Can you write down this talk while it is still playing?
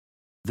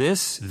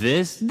This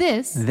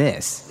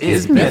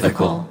is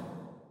mythical.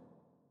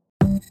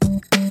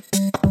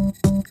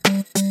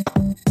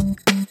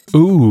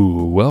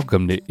 Ooh,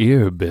 welcome to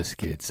Ear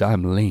Biscuits.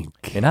 I'm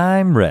Link. And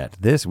I'm Rhett.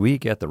 This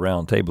week at the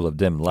round table of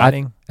dim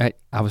lighting.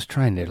 I was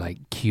trying to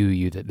like cue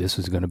you that this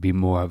was gonna be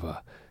more of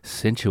a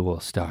sensual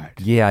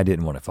start. Yeah, I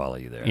didn't want to follow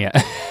you there. Yeah.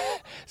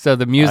 So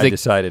the music, I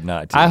decided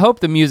not to. I hope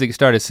the music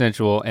started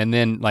sensual and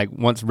then like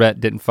once Rhett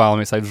didn't follow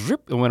me, it's like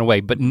zip, it went away,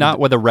 but not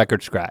with a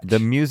record scratch. The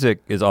music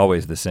is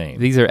always the same.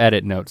 These are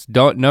edit notes.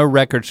 No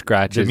record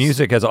scratches. The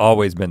music has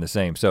always been the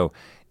same. So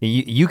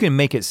you can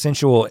make it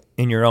sensual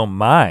in your own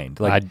mind.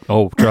 Like,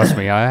 trust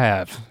me, I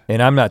have.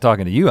 And I'm not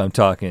talking to you, I'm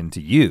talking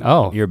to you,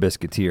 Ear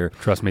Biscuiteer.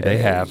 Trust me, they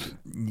have.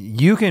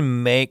 You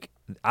can make,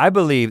 I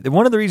believe,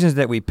 one of the reasons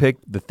that we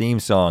picked the theme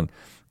song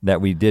that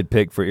we did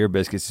pick for Ear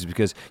Biscuits is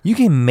because you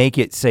can make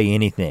it say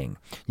anything.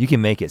 You can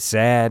make it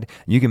sad,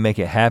 you can make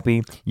it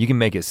happy, you can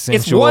make it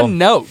sensual. It's one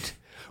note.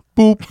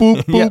 Boop,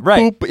 boop, boop, yeah,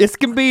 right. boop. It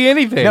can be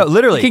anything. No,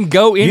 literally. It can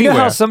go anywhere. You know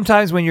how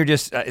sometimes when you're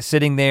just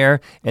sitting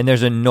there and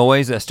there's a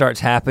noise that starts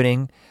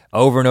happening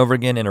over and over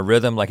again in a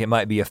rhythm, like it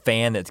might be a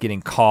fan that's getting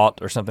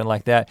caught or something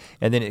like that,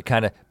 and then it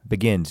kind of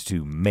begins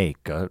to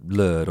make a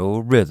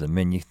little rhythm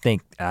and you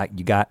think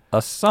you got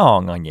a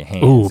song on your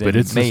hands. Ooh, but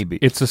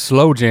it's a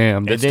slow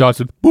jam that starts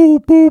with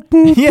boop, boop,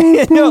 boop,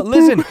 yeah, no,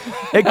 listen,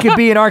 it could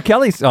be an R.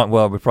 Kelly song.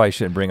 Well, we probably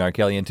shouldn't bring R.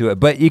 Kelly into it,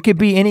 but it could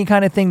be any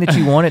kind of thing that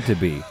you want it to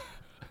be.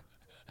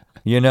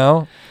 You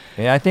know?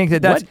 And I think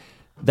that's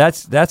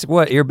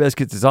what Ear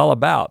Biscuits is all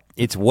about.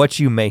 It's what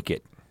you make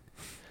it.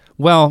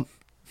 Well,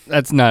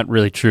 that's not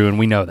really true, and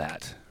we know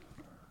that.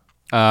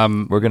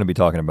 We're gonna be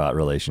talking about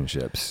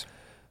relationships.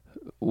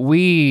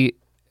 We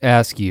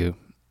ask you,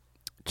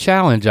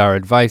 challenge our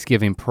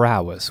advice-giving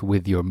prowess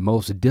with your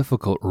most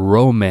difficult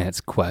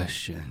romance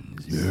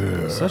questions.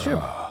 Yeah.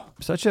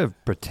 Such a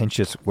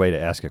pretentious way to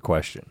ask a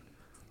question.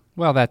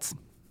 Well, that's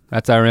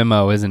our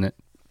MO, isn't it?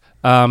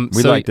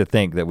 We like to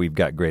think that we've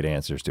got great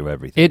answers to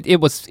everything. It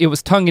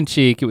was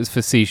tongue-in-cheek, it was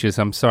facetious.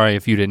 I'm sorry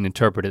if you didn't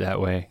interpret it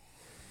that way.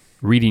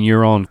 Reading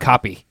your own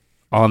copy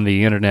on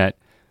the internet.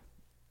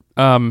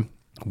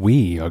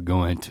 We are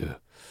going to,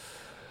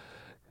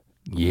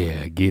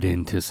 get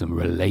into some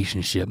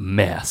relationship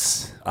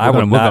mess. I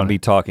would not be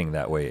talking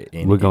that way at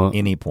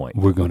any point.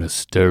 We're gonna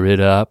stir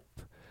it up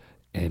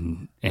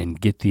and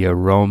get the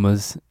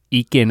aromas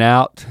eking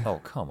out. Oh,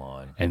 come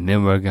on. And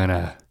then we're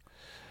gonna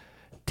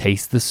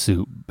taste the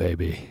soup,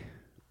 baby.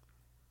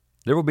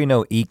 There will be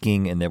no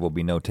eking and there will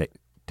be no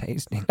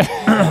tasting.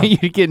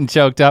 You're getting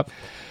choked up.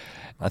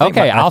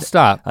 I'll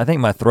stop. I think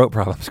my throat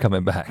problem's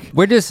coming back.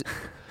 We're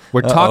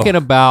talking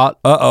about.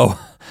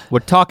 We're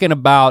talking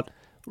about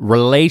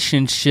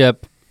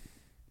relationship.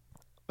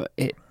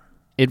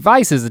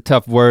 Advice is a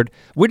tough word.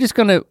 We're just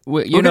gonna.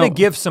 We're gonna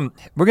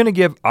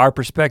give our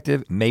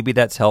perspective. Maybe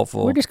that's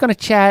helpful. We're just gonna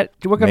chat.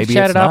 We're gonna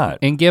chat it up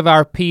and give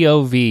our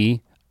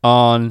POV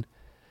on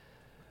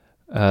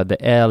the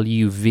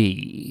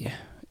LUV.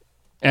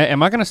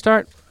 Am I gonna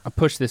start? I'll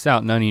push this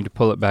out and I need to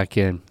pull it back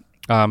in.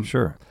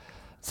 Sure.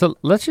 So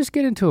let's just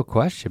get into a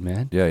question,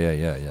 man.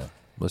 Yeah.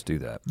 Let's do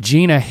that.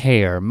 Gina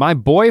Hare, my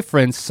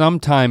boyfriend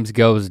sometimes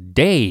goes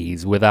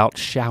days without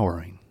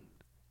showering.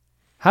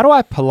 How do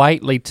I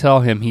politely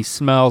tell him he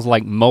smells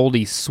like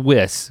moldy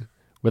Swiss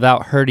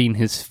without hurting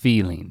his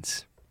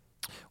feelings?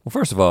 Well,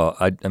 first of all,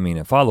 I mean,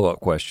 a follow-up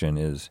question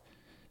is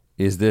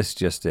this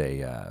just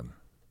is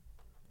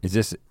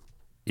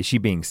she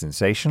being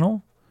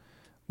sensational?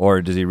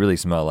 Or does he really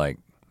smell like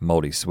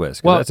moldy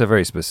Swiss? Well, that's a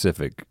very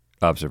specific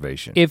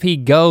observation. If he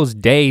goes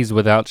days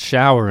without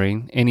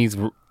showering and he's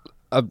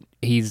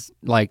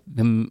like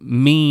the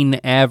mean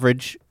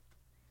average,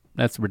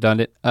 that's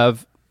redundant,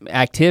 of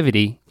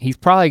activity, he's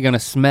probably gonna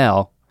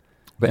smell.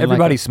 But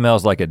everybody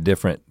smells like a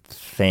different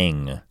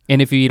thing.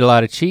 And if you eat a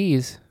lot of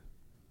cheese,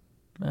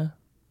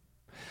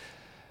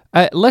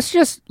 let's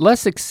just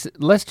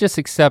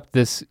accept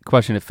this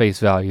question at face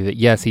value that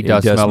yes, he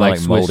does smell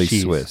like moldy Swiss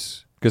cheese.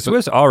 Swiss. Because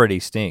Swiss already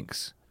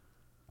stinks.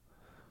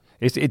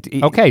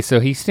 Okay, so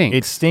he stinks.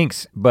 It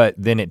stinks, but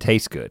then it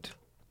tastes good.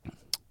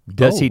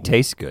 Does he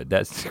taste good?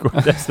 That's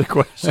the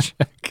question.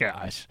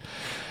 Gosh.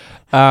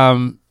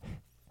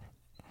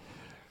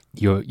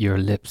 Your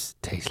lips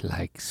taste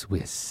like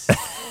Swiss.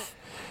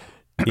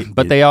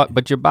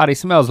 But your body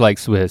smells like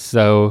Swiss,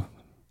 so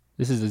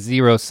this is a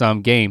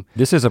zero-sum game.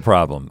 This is a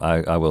problem,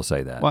 I will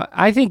say that. Well,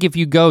 I think if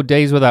you go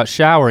days without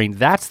showering,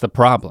 that's the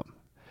problem.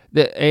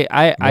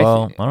 I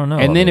don't know.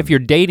 And then if you're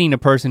dating a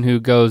person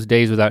who goes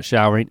days without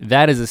showering,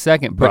 that is a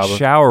second problem. But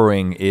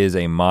showering is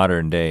a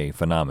modern day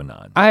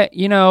phenomenon. But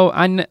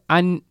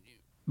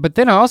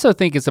then I also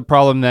think it's a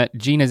problem that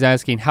Gina's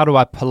asking, how do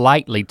I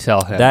politely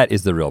tell him? That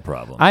is the real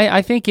problem.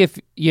 I think if,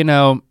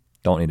 Don't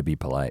need to be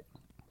polite.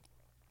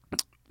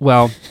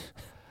 Well,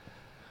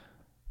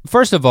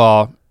 first of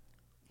all,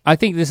 I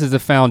think this is a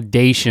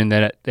foundation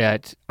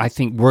that I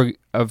think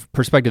of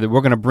perspective that we're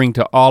gonna bring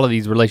to all of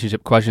these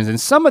relationship questions, and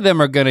some of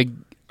them are gonna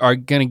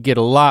get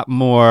a lot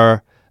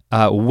more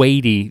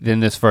weighty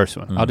than this first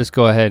one. I'll just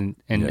go ahead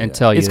and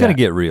tell you it's gonna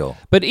get real.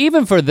 But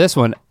even for this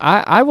one,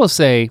 I will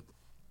say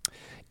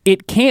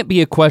it can't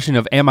be a question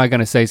of am I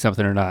gonna say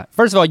something or not.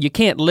 First of all, you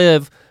can't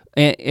live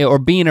or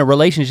be in a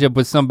relationship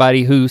with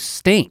somebody who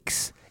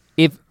stinks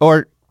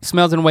or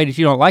smells in a way that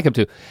you don't like them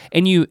to.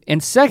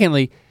 And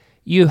secondly,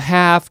 you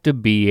have to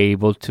be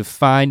able to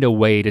find a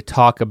way to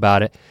talk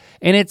about it.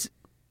 And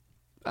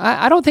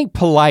I don't think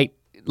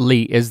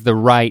politely is the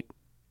right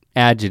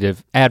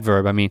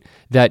adverb,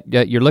 that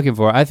you're looking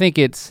for. I think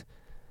it's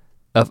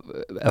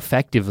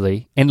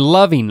effectively and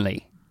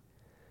lovingly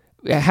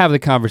have the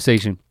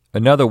conversation.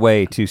 Another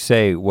way to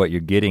say what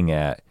you're getting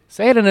at.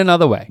 Say it in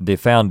another way. The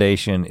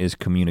foundation is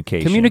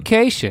communication.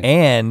 Communication.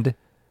 And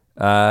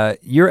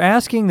you're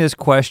asking this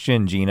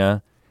question,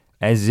 Gina,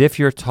 as if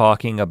you're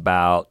talking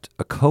about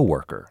a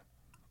coworker.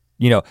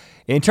 You know,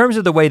 in terms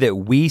of the way that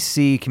we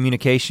see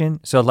communication,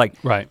 so like,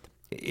 right.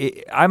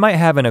 I might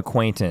have an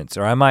acquaintance,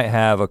 or I might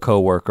have a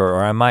coworker,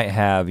 or I might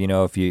have, you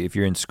know, if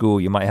you're in school,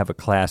 you might have a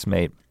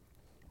classmate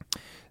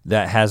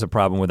that has a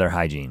problem with their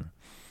hygiene.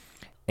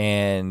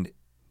 And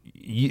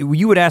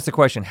you would ask the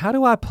question, how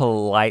do I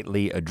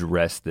politely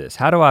address this?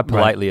 How do I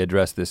politely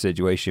address this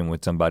situation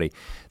with somebody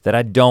that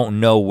I don't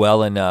know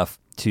well enough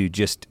to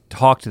just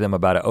talk to them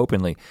about it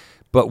openly?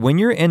 But when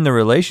you're in the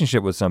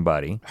relationship with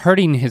somebody,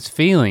 hurting his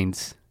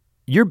feelings,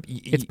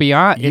 it's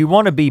beyond. You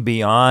want to be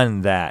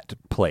beyond that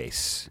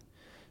place.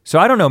 So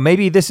I don't know,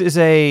 maybe this is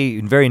a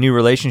very new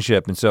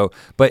relationship, and so,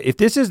 but if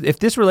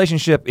this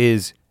relationship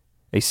is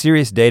a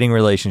serious dating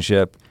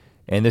relationship,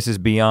 and this is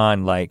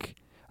beyond, like,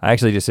 I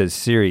actually just said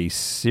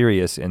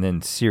serious, and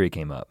then Siri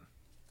came up.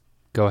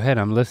 Go ahead,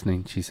 I'm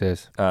listening, she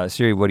says.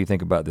 Siri, what do you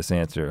think about this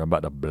answer? I'm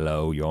about to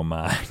blow your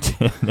mind.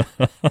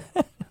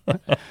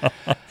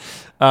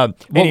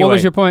 Anyway, what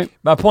was your point?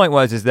 My point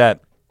is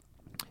that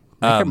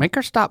make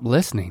her stop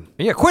listening.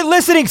 Yeah, quit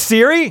listening,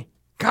 Siri.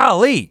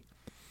 Golly,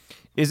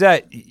 is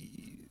that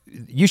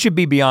you should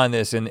be beyond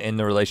this in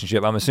the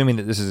relationship. I'm assuming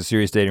that this is a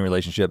serious dating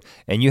relationship,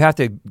 and you have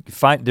to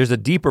there's a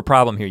deeper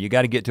problem here. You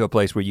got to get to a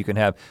place where you can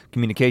have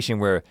communication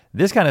where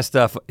this kind of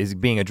stuff is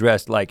being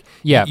addressed. Like,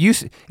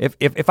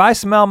 if I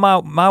smell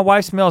my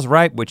wife smells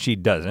right, which she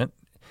doesn't,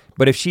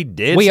 but if she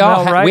did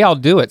smell right. We all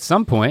do at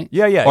some point.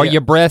 Yeah. Or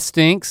your breath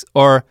stinks,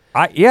 or.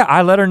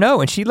 I let her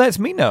know, and she lets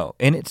me know,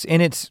 and it's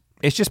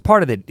just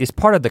part of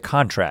the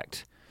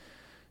contract,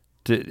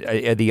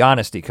 the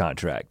honesty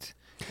contract.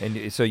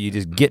 And so you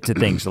just get to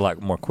things a lot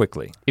more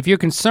quickly. If you're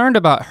concerned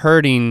about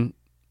hurting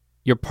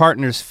your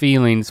partner's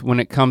feelings when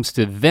it comes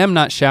to them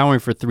not showering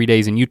for 3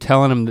 days and you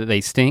telling them that they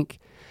stink,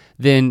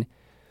 then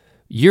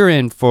you're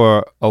in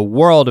for a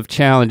world of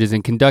challenges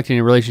in conducting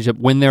a relationship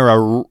when there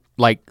are,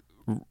 like,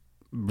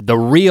 the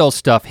real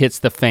stuff hits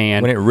the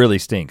fan. When it really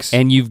stinks.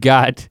 And you've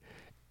got,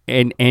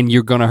 and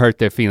you're gonna hurt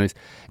their feelings.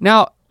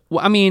 Now,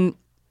 I mean,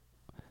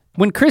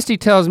 when Christy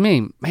tells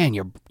me, man,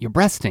 your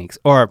breath stinks,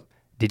 or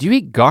did you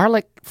eat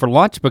garlic for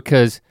lunch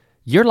because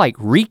you're like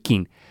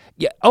reeking?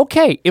 Yeah,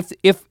 okay,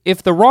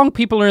 if the wrong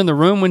people are in the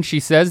room when she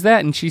says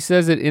that and she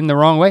says it in the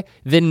wrong way,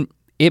 then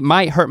it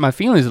might hurt my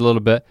feelings a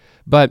little bit,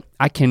 but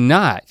I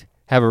cannot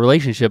have a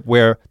relationship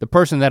where the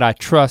person that I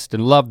trust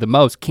and love the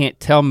most can't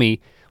tell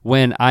me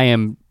when I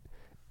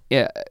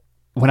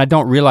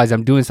don't realize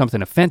I'm doing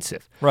something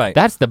offensive. Right.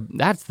 That's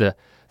the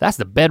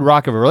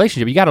bedrock of a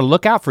relationship. You gotta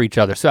look out for each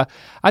other. So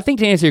I think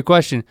to answer your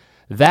question,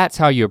 that's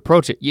how you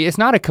approach it. It's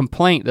not a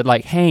complaint that,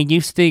 like, hey, you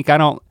stink, I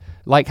don't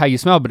like how you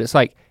smell, but it's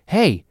like,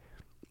 hey,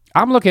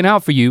 I'm looking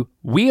out for you.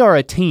 We are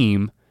a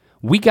team.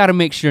 We gotta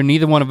make sure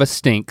neither one of us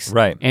stinks.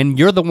 Right. And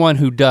you're the one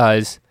who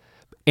does.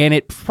 And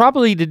it's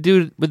probably to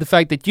do with the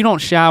fact that you don't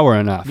shower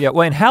enough. Yeah,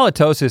 well, and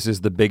halitosis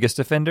is the biggest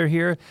offender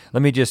here.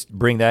 Let me just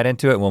bring that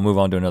into it and we'll move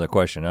on to another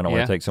question. I don't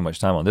want to take so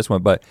much time on this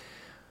one, but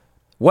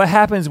what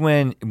happens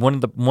when one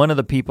of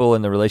the people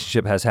in the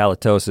relationship has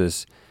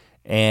halitosis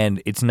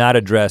and it's not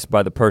addressed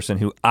by the person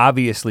who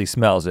obviously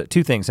smells it?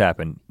 Two things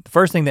happen. The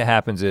first thing that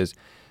happens is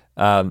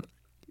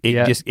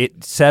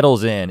it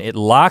settles in, it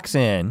locks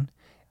in,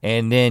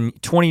 and then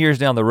 20 years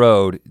down the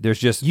road,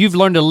 you've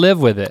learned to live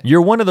with it.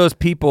 You're one of those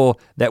people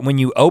that when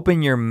you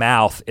open your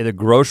mouth at a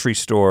grocery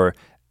store,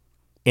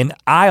 in the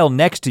aisle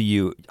next to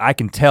you, I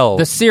can tell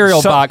the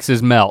cereal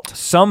boxes melt.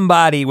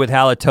 Somebody with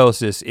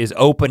halitosis is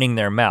opening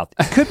their mouth.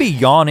 It could be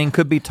yawning,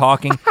 could be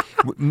talking.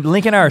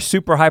 Lincoln and I are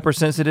super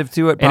hypersensitive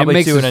to it, probably and it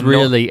makes to us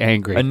really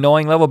angry,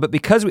 annoying level. But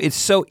because it's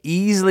so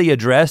easily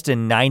addressed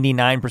in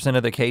 99%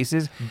 of the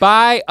cases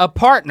by a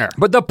partner,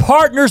 but the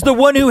partner's the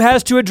one who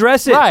has to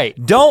address it. Right?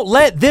 Don't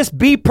let this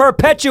be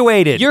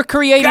perpetuated. You're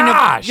creating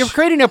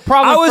a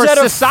problem for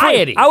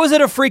society. I was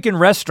at a freaking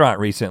restaurant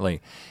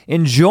recently,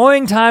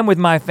 enjoying time with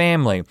my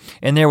family,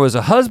 and there was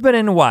a husband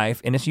and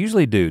wife, and it's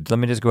usually dudes. Let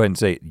me just go ahead and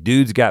say,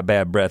 dudes got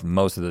bad breath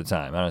most of the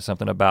time. I don't know,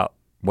 something about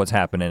what's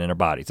happening in their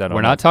bodies.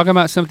 We're not talking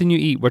about something you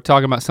eat. We're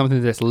talking about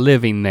something that's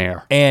living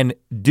there. And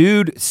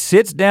dude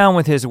sits down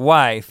with his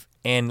wife,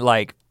 and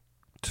like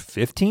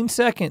 15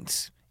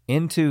 seconds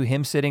into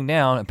him sitting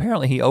down,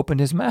 apparently he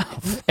opened his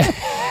mouth.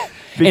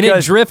 And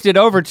it drifted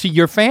over to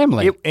your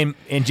family. And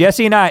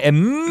Jesse and I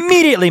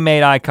immediately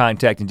made eye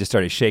contact and just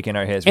started shaking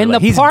our heads. And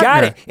he's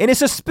got it. And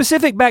it's a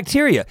specific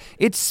bacteria.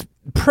 It's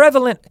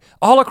prevalent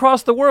all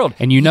across the world.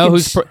 And you know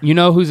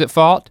who's at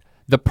fault?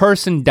 The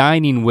person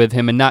dining with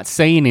him and not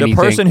saying anything.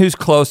 The person who's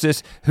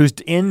closest, who's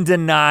in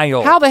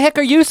denial. How the heck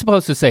are you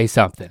supposed to say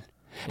something?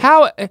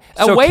 How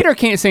a waiter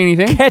can't say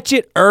anything. Catch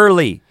it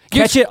early.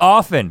 Catch it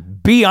often.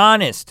 Be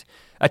honest.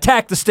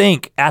 Attack the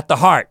stink at the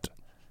heart.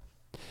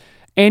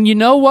 And you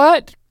know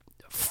what?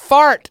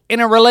 Fart in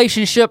a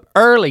relationship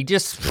early.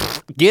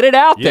 Just get it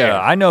out there. Yeah,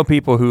 I know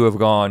people who have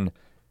gone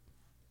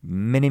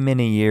many,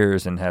 many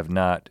years and have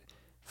not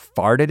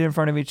farted in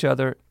front of each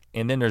other.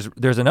 And then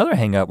there's another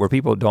hang up where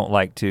people don't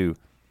like to,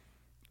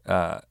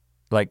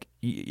 like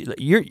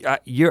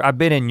I've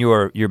been in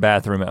your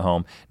bathroom at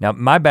home. Now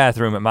my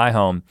bathroom at my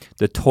home,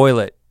 the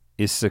toilet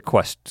is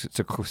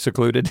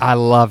secluded. I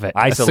love it.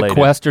 Isolated. A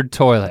sequestered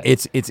toilet.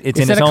 It's in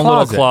its own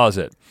little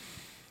closet.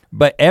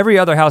 But every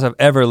other house I've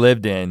ever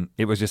lived in,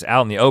 it was just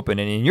out in the open.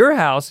 And in your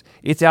house,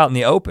 it's out in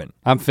the open.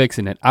 I'm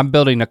fixing it. I'm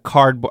building a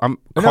cardboard.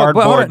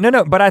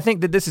 But I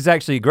think that this is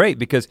actually great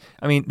because,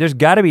 I mean, there's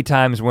gotta be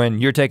times when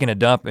you're taking a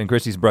dump and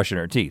Christy's brushing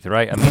her teeth,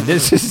 right? I mean,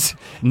 this is.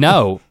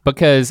 No,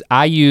 because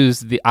I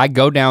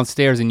go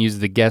downstairs and use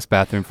the guest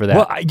bathroom for that.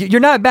 Well,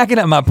 you're not backing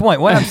up my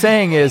point. What I'm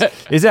saying is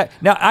that,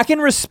 now I can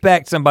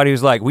respect somebody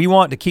who's like, we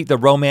want to keep the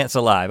romance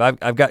alive.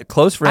 I've got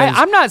close friends.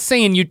 I'm not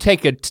saying you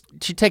take a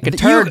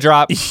turd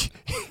drop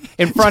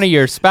in front of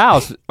your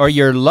spouse or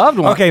your loved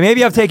one. Okay,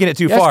 maybe I've taken it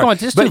too far.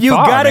 But you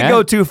gotta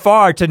go too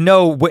far to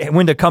know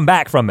when to come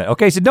back from it.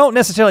 Okay, so don't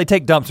necessarily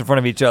take dumps in front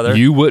of each other.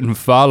 You wouldn't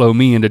follow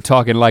me into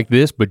talking like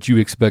this, but you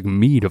expect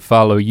me to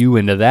follow you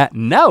into that?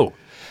 No.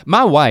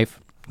 My wife,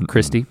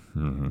 Christy,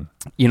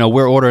 you know,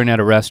 we're ordering at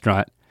a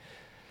restaurant,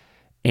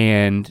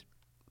 and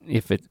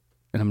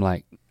I'm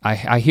like,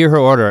 I hear her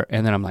order,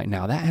 and then I'm like,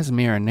 now that has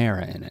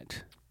marinara in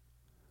it.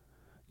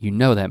 You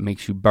know that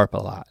makes you burp a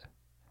lot.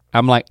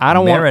 I'm like, I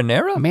don't want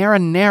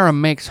marinara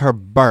makes her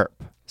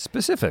burp.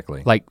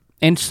 Specifically. Like,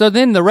 and so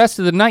then the rest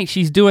of the night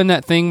she's doing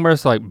that thing where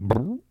it's like,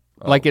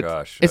 like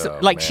it's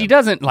like man. She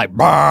doesn't like.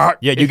 Yeah,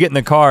 you get in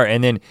the car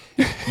and then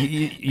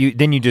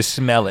you just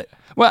smell it.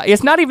 Well,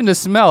 it's not even the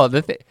smell.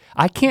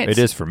 I can't. It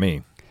is for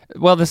me.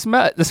 Well, the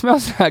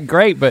smell's not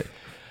great, but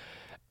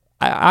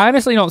I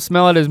honestly don't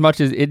smell it as much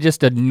as it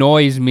just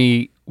annoys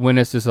me when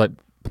it's just like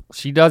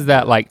she does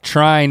that, like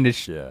trying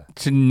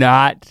to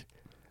not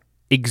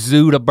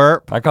exude a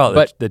burp. I call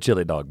it the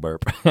chili dog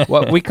burp.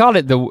 Well, we called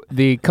it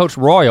the Coach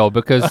Royal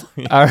because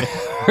our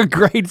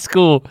grade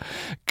school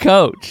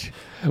coach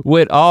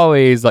would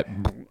always like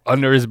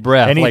under his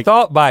breath. And he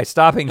thought by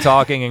stopping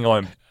talking and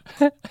going,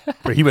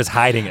 but he was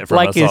hiding it from us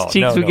all. Like his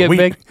cheeks would get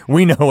big?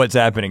 We know what's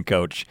happening,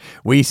 Coach.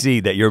 We see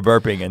that you're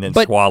burping and then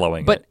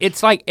swallowing But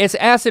it's like, it's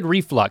acid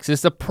reflux.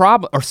 It's the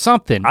problem, or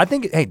something. I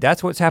think, hey,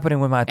 that's what's happening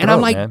with my throat, and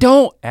I'm like, man.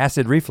 don't.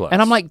 Acid reflux.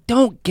 And I'm like,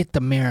 don't get the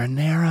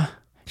marinara.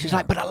 She's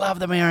like, but I love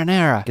the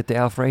marinara. Get the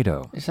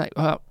Alfredo. It's like,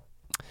 well.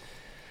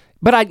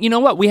 But you know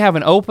what? We have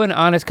an open,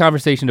 honest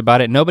conversation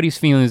about it. Nobody's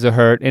feelings are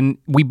hurt, and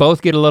we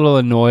both get a little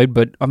annoyed,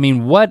 but I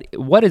mean, what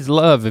is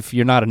love if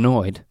you're not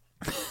annoyed?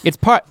 It's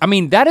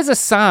that is a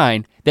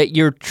sign that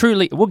you're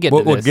truly, we'll get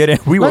to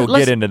this. We will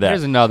get into that.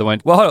 Here's another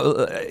one.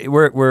 Well,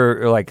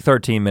 we're like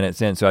 13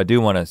 minutes in, so I do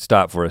want to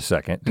stop for a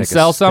second.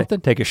 Sell something?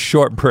 Take a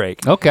short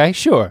break. Okay,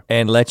 sure.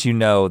 And let you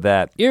know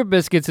that Ear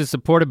Biscuits is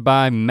supported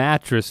by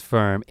Mattress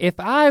Firm. If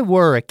I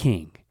were a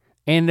king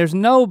and there's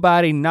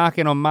nobody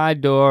knocking on my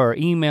door or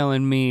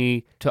emailing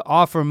me to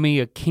offer me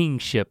a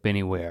kingship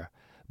anywhere,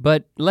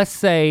 but let's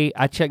say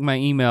I check my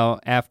email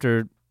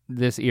after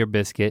this Ear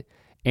Biscuit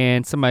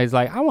and somebody's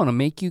like, I wanna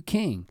make you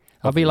king.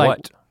 I'll be like,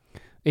 what?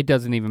 It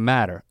doesn't even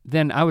matter.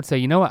 Then I would say,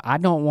 you know what? I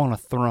don't want a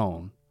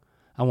throne.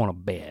 I want a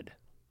bed.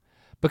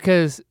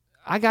 Because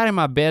I got in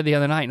my bed the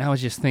other night and I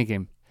was just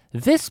thinking,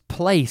 this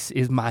place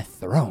is my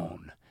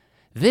throne.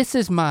 This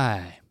is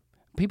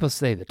people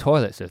say the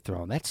toilet's a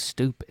throne. That's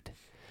stupid.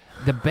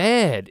 The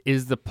bed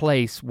is the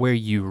place where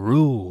you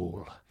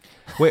rule,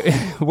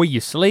 where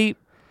you sleep.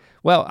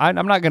 Well,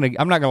 I'm not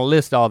gonna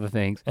list all the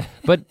things,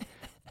 but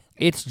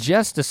it's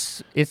just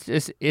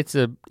it's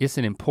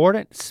an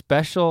important,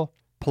 special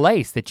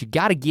place that you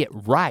gotta get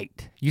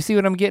right. You see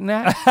what I'm getting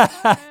at?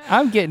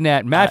 I'm getting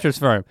at Mattress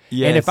Firm.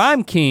 Yes. And if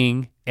I'm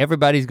king,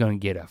 everybody's gonna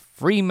get a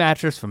free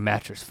mattress from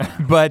Mattress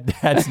Firm. But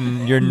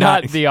you're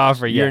not the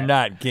offer yet. You're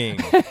not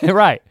king.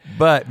 Right.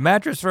 But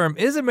Mattress Firm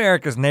is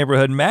America's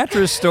neighborhood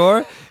mattress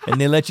store,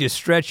 and they let you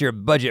stretch your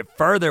budget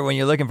further when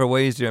you're looking for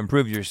ways to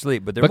improve your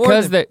sleep. But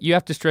you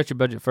have to stretch your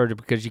budget further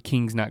because your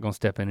king's not gonna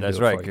step in and That's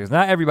do it right, for you. because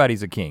not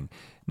everybody's a king.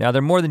 Now,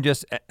 they're more than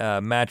just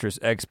mattress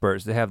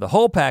experts. They have the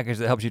whole package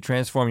that helps you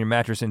transform your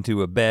mattress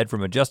into a bed,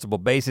 from adjustable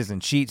bases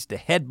and sheets to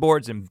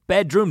headboards and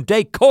bedroom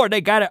decor.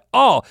 They got it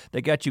all.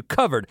 They got you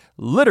covered,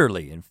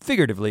 literally and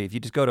figuratively. If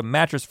you just go to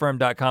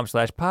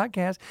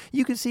mattressfirm.com/podcast,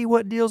 you can see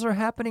what deals are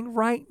happening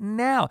right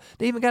now.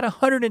 They even got a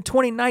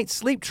 120-night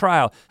sleep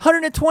trial.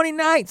 120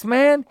 nights,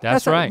 man.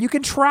 That's right. You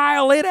can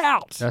trial it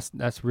out.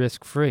 That's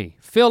risk-free.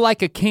 Feel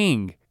like a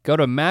king. Go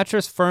to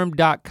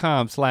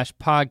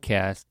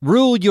mattressfirm.com/podcast.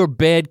 Rule your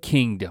bed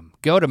kingdom.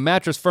 Go to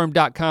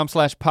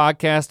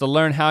mattressfirm.com/podcast to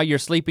learn how your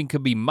sleeping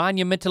could be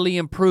monumentally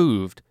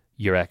improved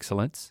Your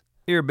Excellence.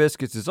 Ear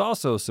Biscuits is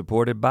also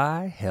supported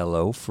by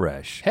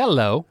HelloFresh.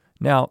 Hello.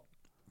 Now,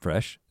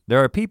 Fresh,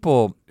 there are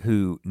people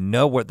who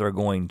know what they're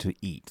going to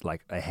eat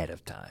like ahead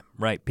of time,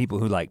 right? People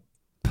who like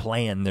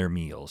plan their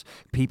meals.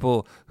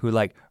 People who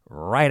like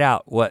write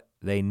out what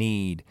they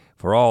need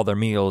for all their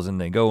meals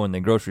and they go and they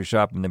grocery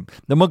shop and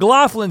the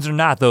McLaughlins are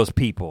not those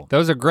people.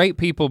 Those are great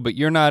people, but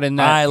you're not in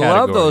that category. I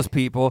love those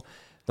people.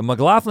 The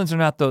McLaughlins are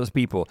not those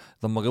people.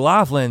 The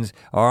McLaughlins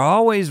are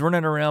always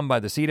running around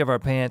by the seat of our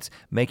pants,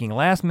 making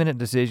last minute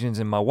decisions,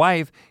 and my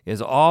wife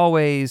is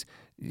always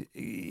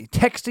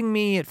texting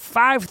me at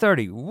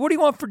 5:30. What do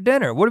you want for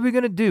dinner? What are we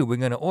gonna do? We're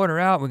gonna order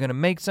out, we're gonna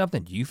make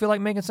something. Do you feel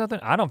like making something?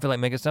 I don't feel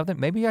like making something.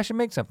 Maybe I should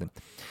make something.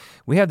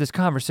 We have this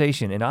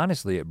conversation and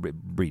honestly it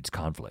breeds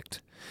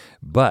conflict.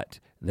 But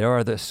there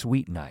are the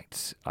sweet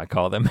nights, I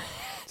call them.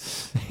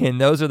 And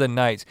those are the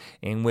nights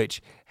in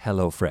which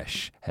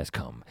HelloFresh has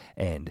come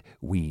and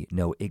we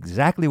know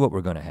exactly what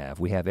we're gonna have.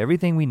 We have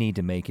everything we need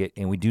to make it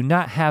and we do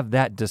not have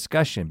that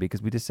discussion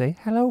because we just say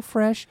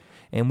HelloFresh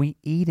and we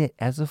eat it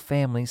as a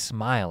family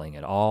smiling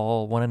at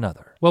all one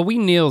another. Well, we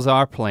Neils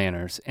are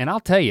planners, and I'll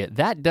tell you,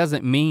 that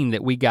doesn't mean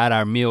that we got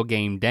our meal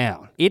game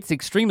down. It's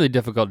extremely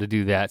difficult to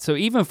do that. So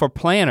even for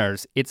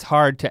planners, it's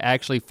hard to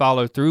actually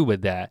follow through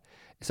with that.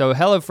 So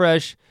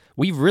HelloFresh,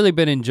 we've really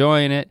been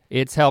enjoying it.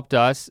 It's helped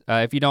us.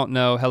 If you don't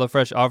know,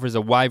 HelloFresh offers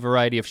a wide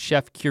variety of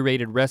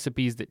chef-curated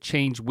recipes that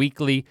change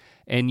weekly,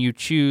 and you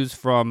choose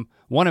from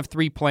one of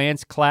 3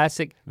 plans,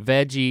 classic,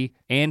 veggie,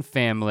 and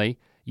family.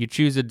 You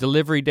choose a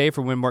delivery day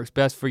for when works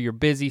best for your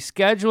busy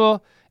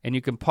schedule, and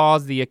you can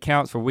pause the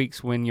accounts for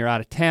weeks when you're out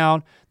of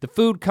town. The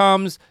food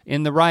comes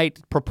in the right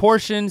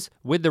proportions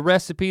with the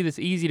recipe that's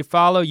easy to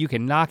follow. You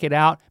can knock it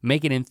out,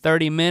 make it in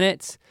 30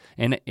 minutes,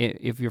 and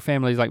if your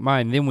family's like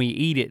mine, then we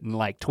eat it in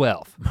like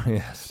 12.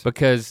 Yes.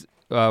 Because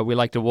we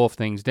like to wolf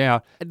things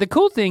down. The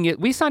cool thing is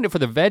we signed up for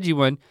the veggie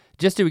one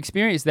just to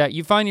experience that.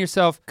 You find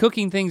yourself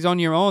cooking things on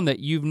your own that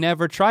you've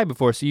never tried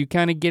before, so you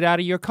kind of get out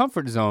of your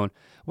comfort zone,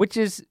 which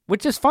is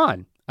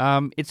fun.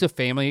 It's a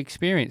family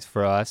experience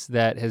for us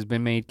that has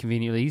been made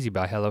conveniently easy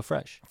by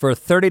HelloFresh. For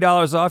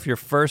 $30 off your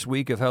first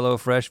week of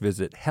HelloFresh,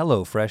 visit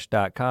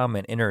HelloFresh.com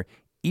and enter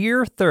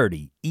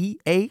EAR30,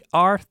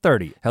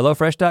 EAR30.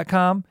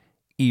 HelloFresh.com,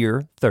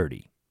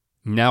 EAR30.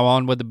 Now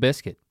on with the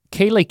biscuit.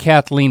 Kaylee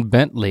Kathleen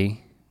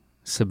Bentley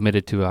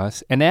submitted to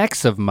us. An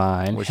ex of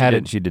mine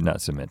she did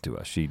not submit to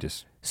us. She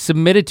just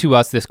submitted to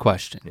us this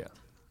question. Yeah.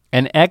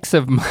 An ex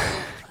of mine,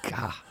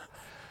 God.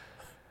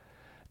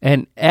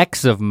 An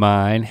ex of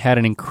mine had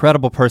an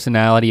incredible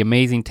personality,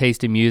 amazing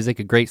taste in music,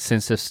 a great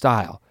sense of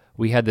style.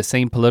 We had the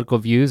same political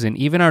views and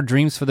even our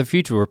dreams for the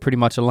future were pretty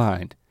much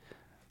aligned.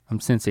 I'm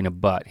sensing a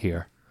butt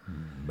here.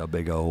 A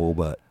big old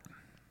butt.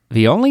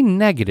 The only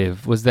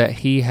negative was that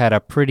he had a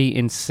pretty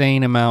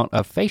insane amount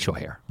of facial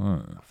hair.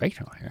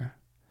 Facial hair?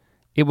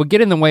 It would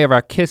get in the way of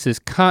our kisses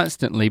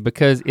constantly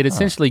because it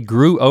essentially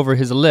grew over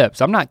his lips.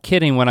 I'm not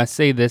kidding when I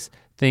say this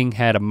thing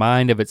had a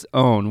mind of its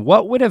own.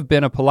 What would have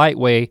been a polite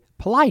way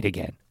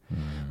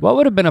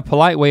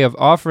of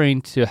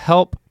offering to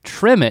help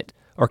trim it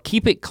or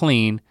keep it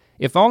clean,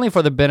 if only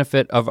for the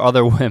benefit of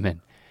other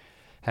women?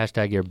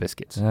 Hashtag Ear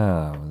Biscuits. Oh,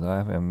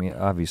 I mean,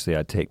 obviously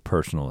I take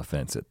personal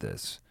offense at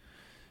this.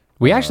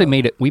 We actually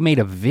made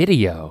a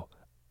video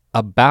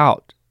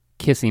about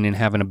kissing and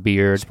having a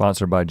beard.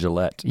 Sponsored by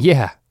Gillette.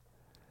 Yeah.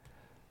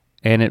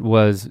 And it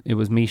was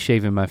me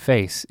shaving my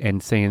face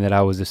and saying that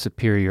I was a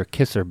superior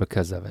kisser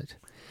because of it.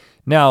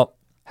 Now,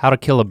 How to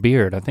Kill a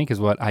Beard, I think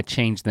is what I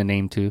changed the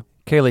name to.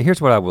 Kaylee,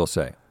 here's what I will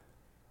say.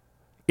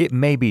 It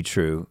may be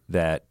true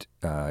that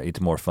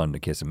it's more fun to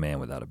kiss a man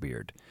without a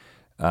beard,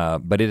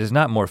 but it is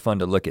not more fun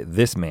to look at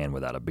this man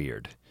without a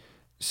beard.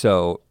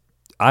 So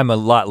I'm a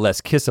lot less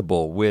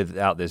kissable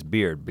without this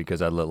beard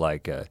because I look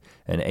like an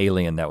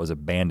alien that was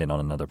abandoned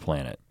on another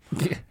planet.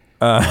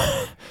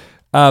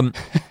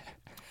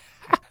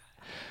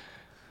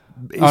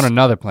 On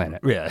another planet.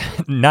 Yeah,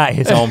 not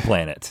his own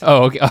planet.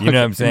 Oh, okay. You know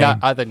what I'm saying?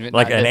 I thought you meant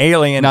like not an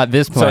alien. Not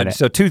this planet.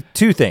 So two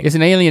things. It's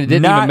an alien that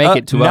didn't even make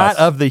it to us. Not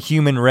of the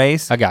human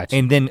race. I got you.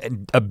 And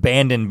then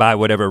abandoned by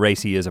whatever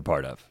race he is a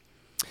part of.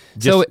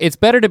 So it's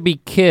better to be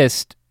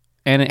kissed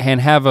and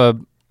have a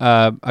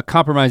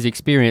compromised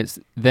experience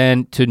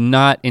than to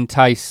not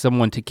entice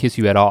someone to kiss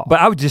you at all.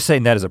 But I was just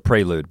saying that as a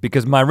prelude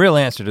because my real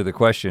answer to the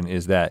question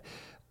is that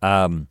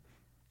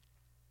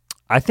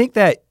I think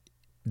that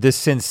the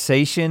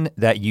sensation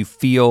that you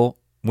feel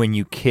when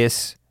you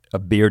kiss a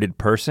bearded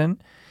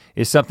person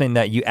is something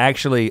that you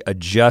actually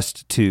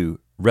adjust to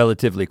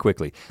relatively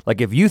quickly. Like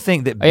if you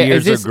think that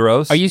beards are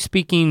gross. Are you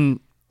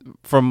speaking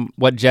from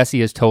what Jesse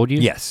has told you?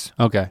 Yes.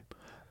 Okay.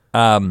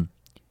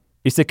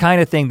 It's the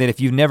kind of thing that if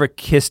you've never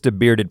kissed a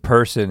bearded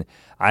person,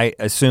 I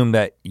assume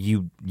that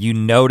you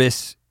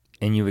notice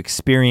and you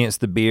experience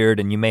the beard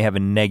and you may have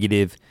a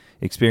negative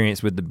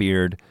experience with the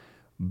beard,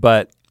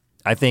 but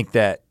I think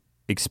that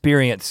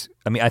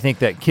I think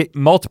that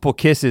multiple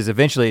kisses,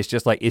 eventually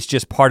it's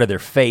just part of their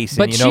face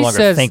and you no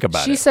longer think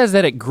about it. She says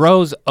that it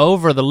grows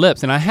over the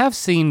lips, and I have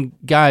seen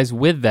guys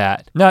with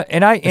that. No,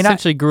 and I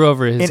essentially grew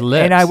over his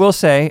lips. And I will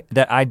say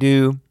that I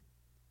do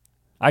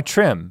I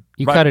trim.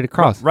 You cut it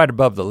across. Right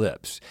above the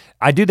lips.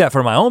 I do that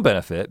for my own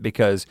benefit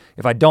because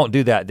if I don't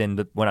do that,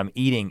 then when I'm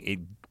eating, it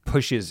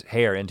pushes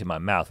hair into my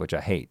mouth, which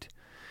I hate.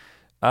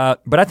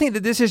 But I think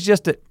that this is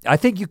I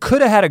think you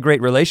could have had a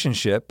great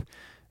relationship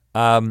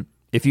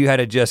if you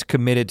had just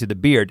committed to the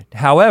beard.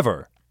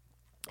 However,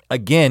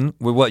 again,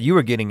 with what you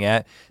were getting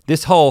at,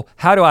 this whole,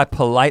 how do I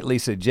politely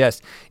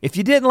suggest, if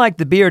you didn't like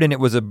the beard and it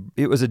was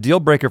a deal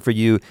breaker for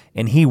you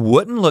and he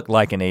wouldn't look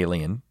like an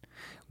alien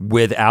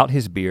without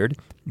his beard,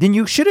 then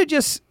you should have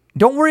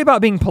don't worry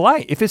about being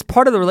polite. If it's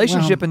part of the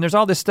relationship and there's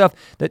all this stuff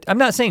that, I'm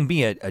not saying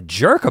be a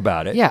jerk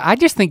about it. Yeah, I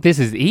just think this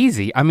is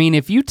easy. I mean,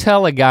 if you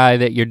tell a guy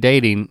that you're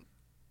dating,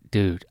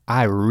 dude,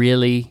 I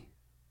really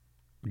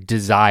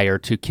desire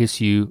to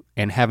kiss you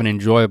and have an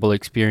enjoyable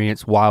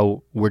experience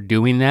while we're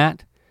doing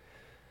that.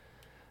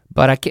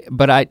 But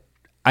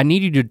I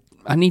need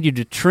you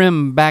to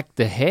trim back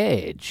the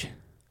hedge.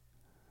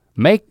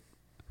 Make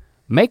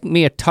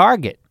me a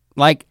target.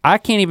 Like, I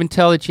can't even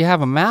tell that you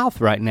have a mouth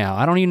right now.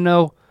 I don't even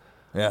know.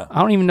 Yeah.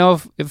 I don't even know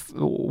if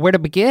where to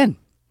begin.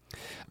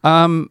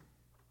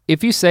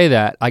 If you say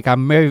that, like,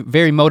 I'm very,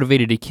 very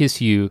motivated to kiss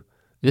you.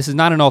 This is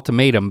not an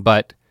ultimatum,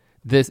 but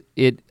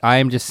I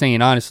am just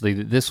saying honestly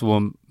that this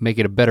will make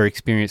it a better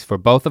experience for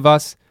both of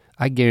us.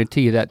 I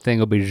guarantee you that thing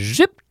will be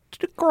zipped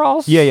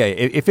across. Yeah.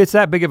 If it's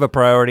that big of a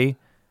priority,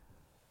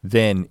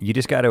 then you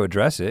just got to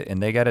address it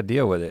and they got to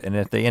deal with it. And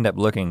if they end up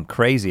looking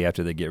crazy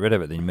after they get rid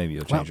of it, then maybe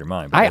you'll change your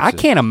mind. I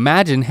can't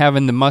imagine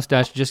having the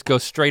mustache just go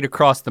straight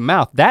across the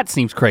mouth. That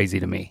seems crazy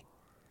to me.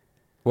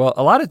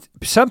 Well,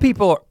 some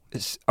people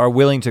are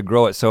willing to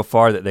grow it so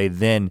far that they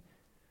then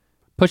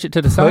push it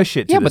to the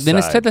side. Yeah, but then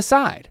it's to the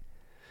side.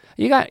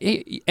 You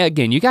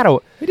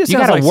gotta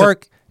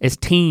work as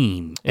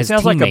team. It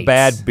sounds like a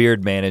bad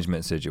beard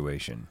management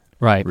situation.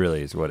 Right.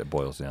 Really is what it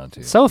boils down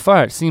to. So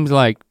far it seems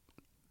like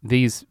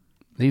these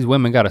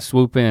women gotta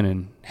swoop in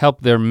and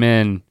help their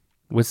men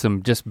with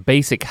some just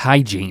basic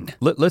hygiene.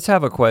 Let's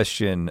have a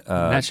question.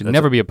 That should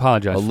never be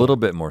apologized for. A little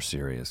bit more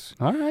serious.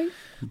 All right.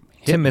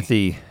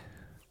 Timothy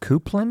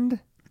Coupland?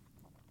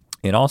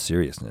 In all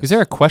seriousness. Is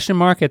there a question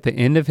mark at the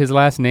end of his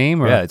last name?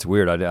 Or? Yeah, it's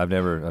weird. I've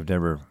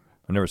never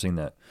seen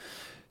that.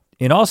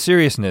 In all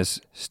seriousness,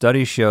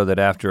 studies show that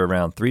after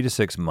around 3 to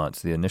 6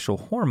 months, the initial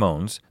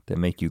hormones that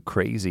make you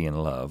crazy in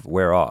love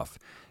wear off.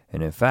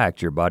 And in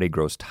fact, your body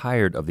grows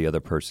tired of the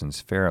other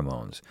person's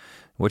pheromones.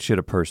 What should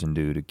a person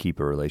do to keep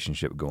a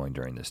relationship going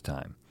during this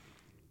time?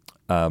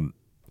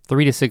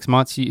 3 to 6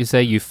 months, you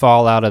say you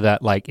fall out of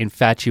that like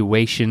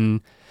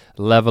infatuation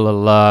level of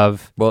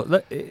love.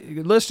 Well,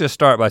 let's just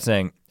start by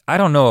saying, I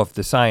don't know if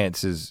the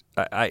science is,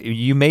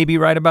 you may be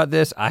right about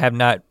this. I have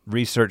not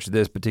researched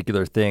this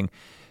particular thing.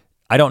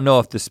 I don't know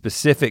if the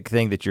specific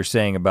thing that you're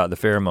saying about the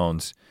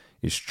pheromones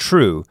is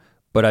true,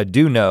 but I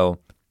do know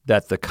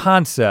that the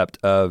concept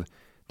of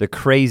the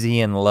crazy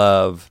in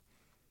love,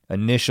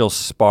 initial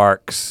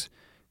sparks,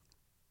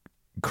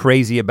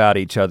 crazy about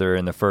each other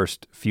in the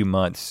first few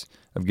months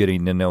of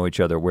getting to know each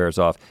other wears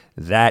off.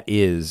 That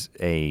is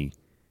a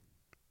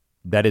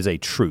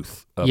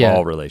truth of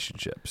all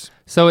relationships.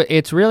 So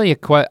it's really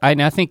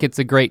I think it's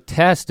a great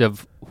test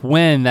of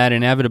when that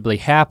inevitably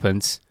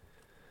happens.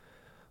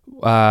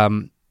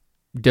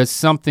 Does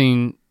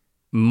something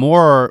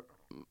more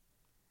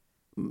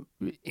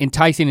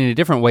enticing in a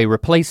different way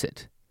replace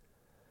it?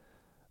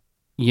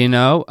 You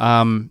know,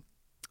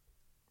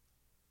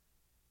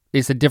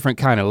 it's a different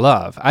kind of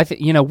love. I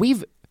think, you know,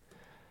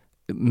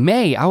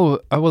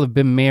 I will have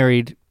been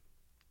married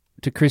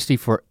to Christy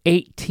for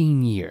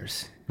 18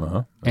 years.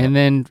 Uh-huh. And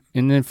then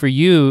for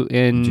you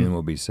in June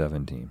will be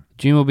 17.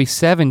 June will be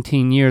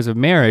 17 years of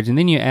marriage, and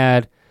then you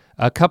add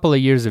a couple of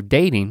years of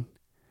dating.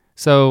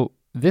 So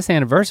this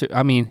anniversary,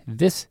 by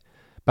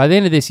the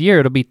end of this year,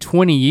 it'll be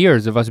 20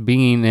 years of us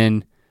being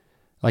in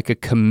like a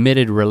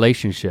committed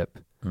relationship.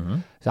 Mm-hmm.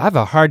 So I have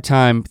a hard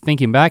time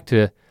thinking back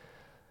to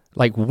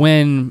like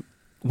when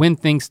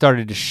things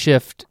started to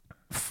shift,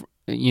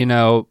 you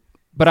know,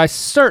 but I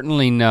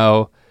certainly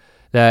know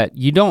that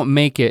you don't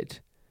make it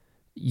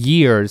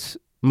years,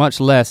 much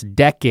less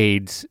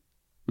decades,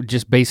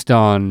 just based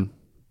on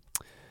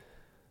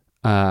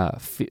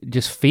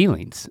just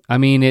feelings. I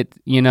mean,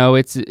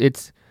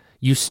 it's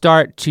you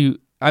start to,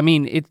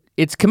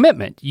 it's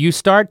commitment. You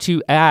start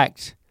to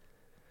act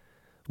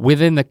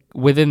within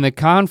the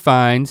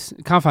confines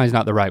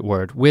not the right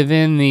word,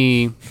 within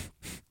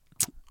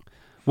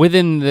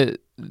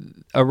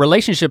a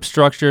relationship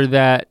structure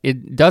that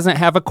it doesn't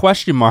have a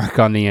question mark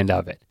on the end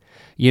of it.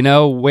 You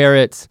know, where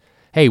it's,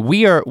 hey,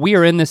 we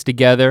are in this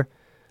together.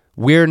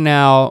 We're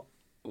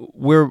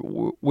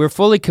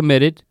fully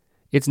committed.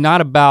 It's not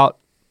about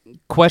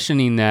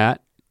questioning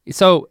that.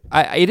 So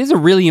it is a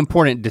really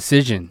important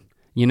decision,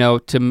 you know,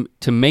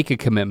 to make a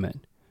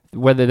commitment,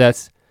 whether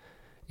that's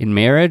in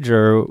marriage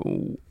or,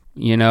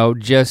 you know,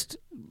 just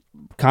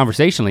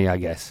conversationally, I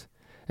guess,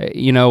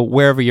 you know,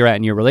 wherever you're at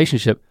in your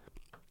relationship.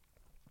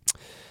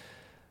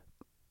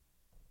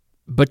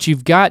 But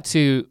you've got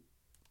to,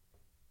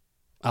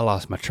 I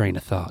lost my train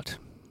of thought.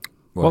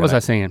 What was I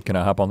saying? Can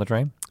I hop on the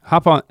train?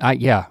 Hop on,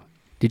 yeah.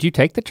 Did you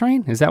take the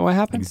train? Is that what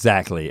happened?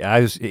 Exactly.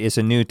 It's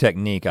a new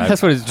technique.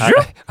 That's what it's.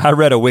 I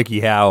read a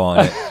WikiHow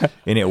on it,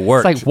 and it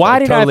worked. It's like, why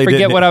did I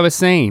forget what I was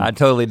saying? I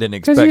totally didn't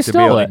expect to be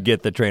able to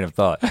get the train of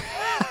thought.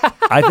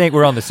 I think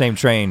we're on the same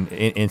train,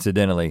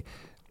 incidentally.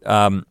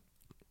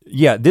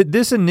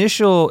 This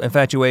initial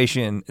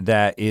infatuation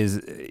that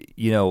is,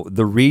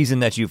 the reason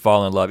that you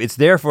fall in love, it's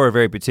there for a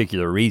very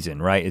particular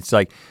reason, right? It's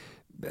like,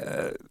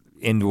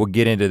 and we'll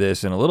get into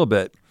this in a little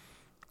bit.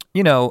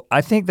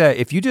 I think that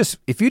if you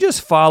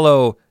just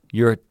follow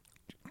your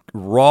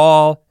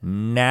raw,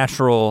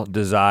 natural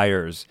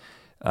desires,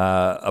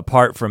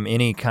 apart from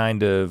any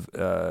kind of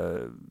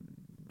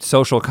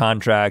social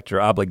contract or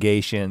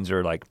obligations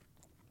or like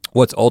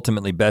what's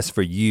ultimately best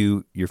for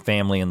you, your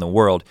family, and the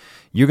world,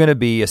 you're going to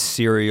be a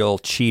serial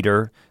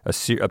cheater,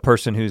 a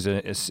person who's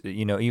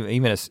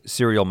even a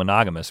serial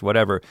monogamous,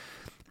 whatever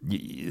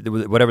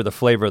the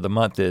flavor of the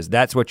month is.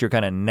 That's what you're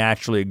kind of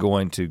naturally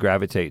going to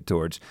gravitate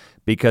towards,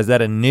 because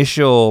that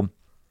initial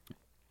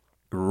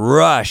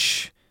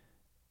rush,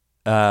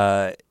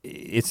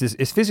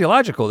 it's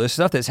physiological. There's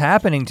stuff that's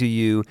happening to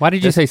you. Why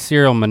did you say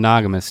serial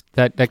monogamous?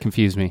 That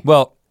confused me.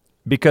 Well,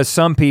 because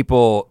some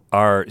people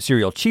are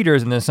serial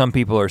cheaters, and then some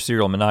people are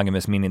serial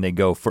monogamous, meaning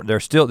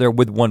they're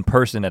with one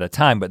person at a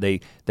time, but they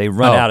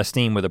run out of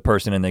steam with a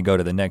person and they go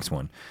to the next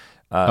one.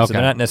 So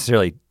they're not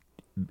necessarily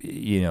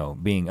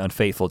being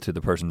unfaithful to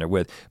the person they're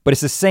with, but it's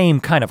the same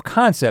kind of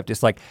concept.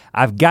 It's like,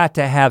 I've got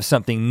to have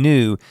something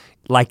new,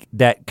 like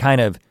that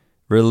kind of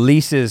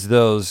releases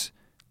those,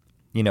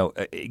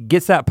 it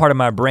gets that part of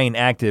my brain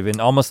active and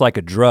almost like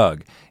a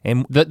drug.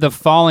 And the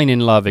falling in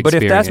love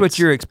experience. But if that's what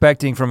you're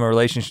expecting from a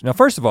relationship, now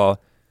first of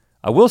all,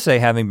 I will say,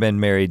 having been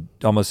married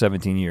almost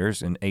 17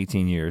 years and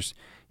 18 years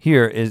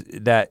here, is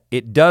that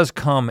it does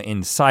come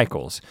in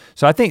cycles.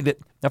 So I think that,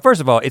 now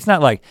first of all, it's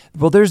not like,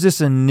 well, there's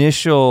this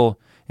initial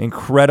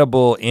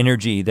incredible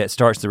energy that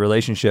starts the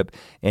relationship,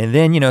 and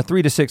then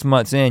 3 to 6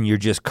 months in, you're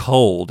just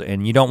cold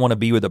and you don't want to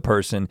be with a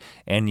person,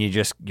 and you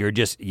just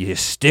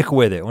stick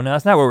with it. Well, no,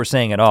 that's not what we're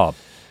saying at all.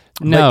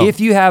 No. But if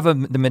you have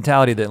the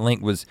mentality that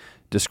Link was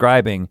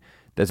describing,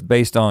 that's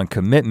based on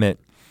commitment,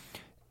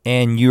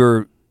 and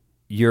you're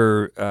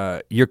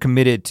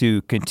committed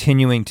to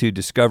continuing to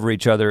discover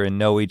each other and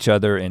know each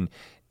other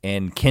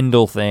and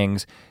kindle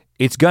things,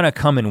 it's gonna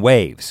come in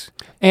waves.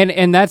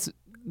 And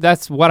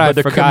that's what I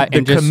forgot.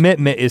 The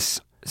commitment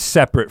is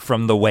separate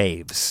from the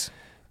waves.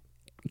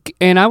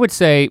 And I would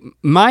say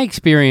my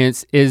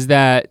experience is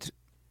that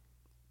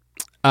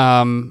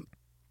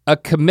a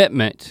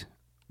commitment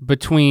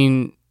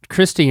between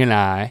Christy and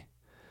I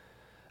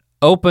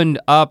opened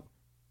up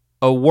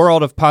a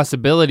world of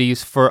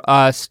possibilities for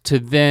us to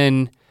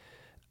then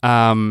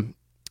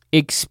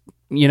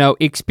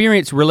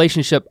experience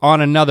relationship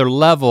on another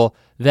level,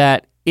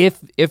 that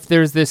if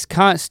there's this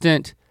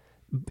constant,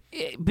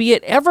 be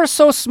it ever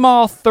so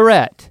small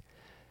threat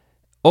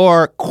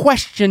or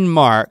question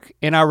mark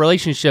in our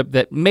relationship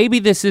that maybe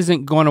this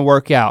isn't going to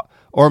work out,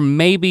 or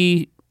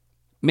maybe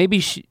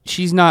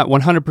she's not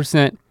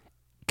 100%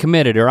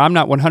 committed, or I'm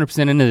not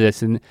 100% into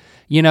this, and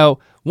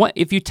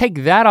if you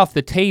take that off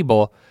the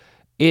table,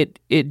 it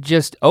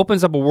just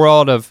opens up a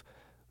world of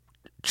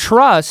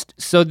trust,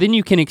 so then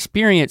you can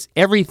experience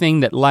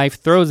everything that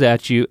life throws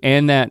at you,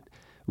 and that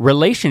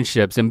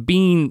relationships and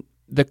being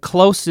the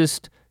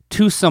closest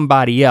to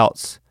somebody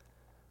else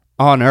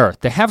on earth,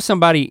 to have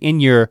somebody in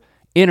your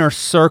inner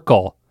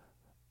circle,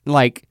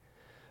 like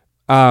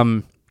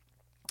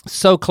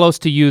so close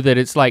to you that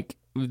it's like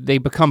they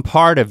become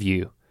part of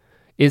you,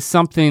 is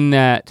something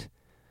that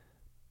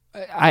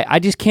I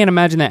just can't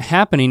imagine that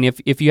happening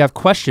if you have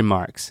question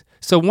marks.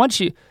 So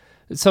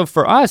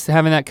for us,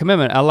 having that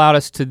commitment allowed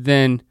us to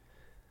then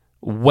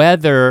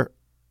weather,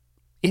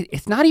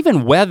 it's not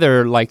even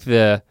weather like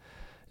the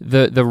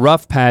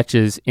rough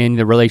patches in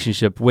the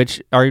relationship,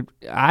 which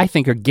I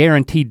think are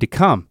guaranteed to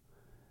come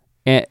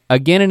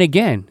again and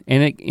again.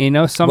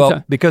 And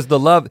sometimes because the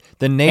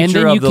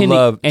nature of the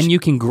love, and you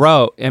can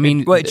grow. I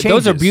mean,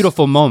 those are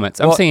beautiful moments.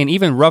 I'm saying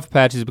even rough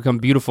patches become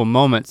beautiful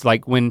moments,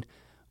 like when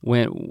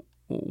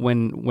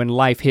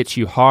life hits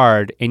you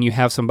hard and you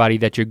have somebody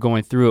that you're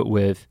going through it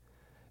with.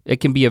 It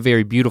can be a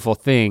very beautiful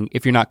thing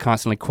if you're not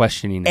constantly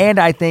questioning it. And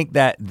I think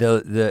that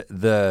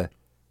the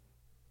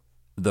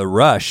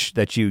rush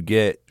that you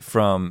get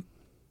from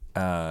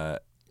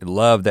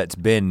love that's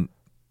been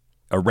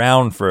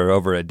around for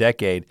over a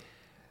decade,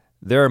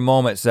 there are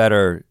moments that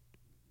are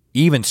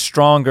even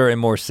stronger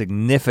and more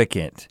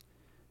significant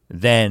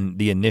than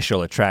the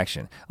initial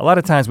attraction. A lot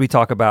of times we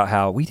talk about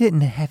how we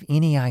didn't have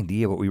any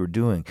idea what we were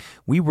doing.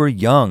 We were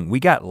young. We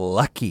got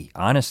lucky,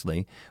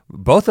 honestly.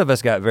 Both of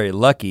us got very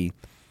lucky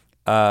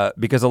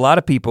because a lot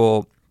of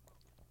people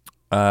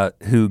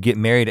who get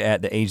married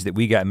at the age that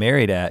we got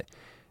married at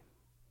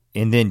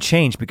and then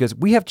change, because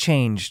we have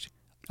changed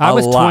a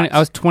lot. I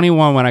was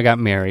 21 when I got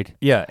married.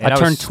 Yeah. And I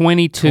turned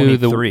 22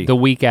 the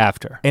week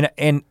after.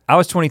 And I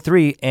was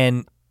 23,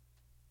 and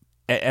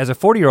as a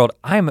 40-year-old,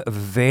 I'm a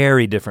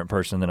very different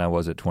person than I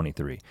was at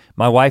 23.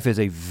 My wife is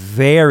a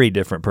very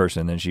different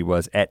person than she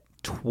was at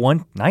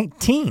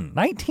 19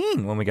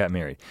 when we got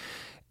married.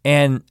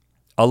 And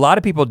a lot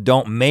of people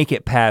don't make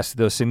it past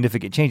those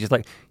significant changes.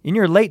 Like in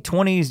your late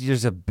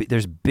 20s,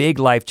 there's big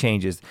life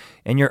changes.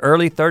 In your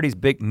early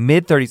 30s,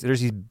 mid 30s,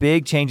 there's these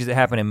big changes that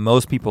happen in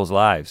most people's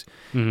lives.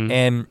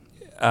 And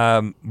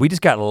we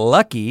just got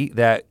lucky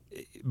that,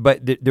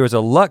 but there was a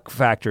luck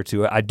factor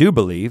to it, I do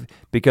believe,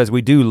 because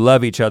we do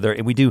love each other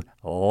and we do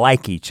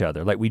like each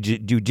other. Like we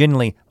do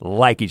genuinely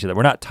like each other.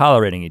 We're not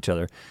tolerating each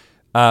other.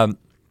 But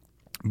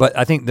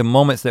I think the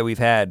moments that we've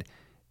had,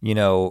 in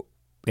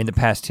the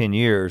past 10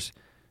 years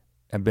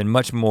have been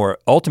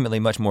ultimately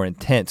much more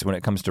intense when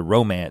it comes to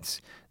romance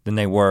than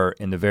they were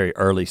in the very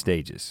early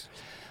stages.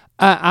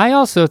 I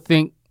also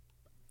think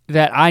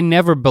that I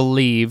never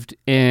believed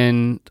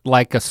in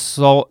like a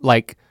soul,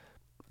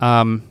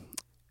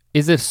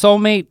 is a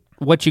soulmate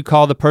what you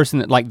call the person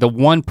that like the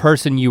one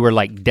person you were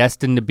like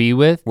destined to be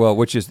with?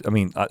 Well,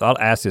 I'll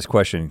ask this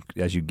question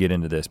as you get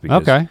into this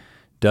because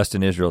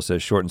Dustin Israel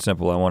says, short and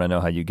simple, I wanna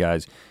know how you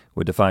guys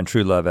would define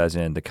true love as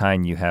in the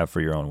kind you have for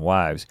your own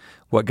wives.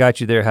 What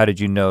got you there? How did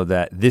you know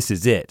that this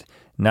is it?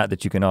 Not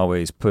that you can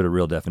always put a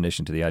real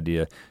definition to the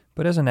idea,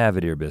 but as an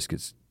avid ear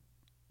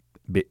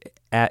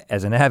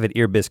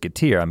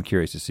biscuiteer, I'm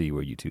curious to see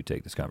where you two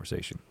take this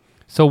conversation.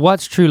 So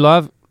what's true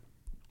love?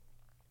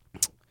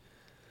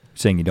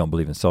 Saying you don't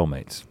believe in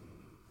soulmates.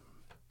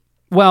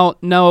 Well,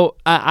 no,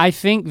 I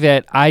think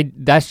that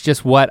that's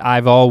just what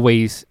I've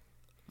always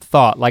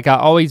thought. Like I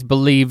always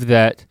believed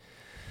that,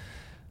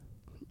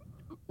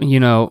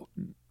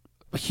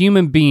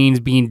 human beings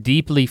being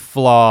deeply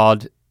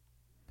flawed,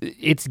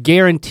 it's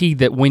guaranteed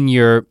that when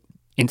you're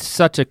in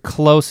such a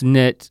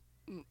close-knit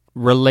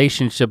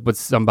relationship with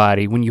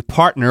somebody, when you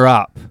partner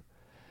up,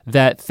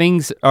 that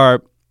things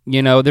are,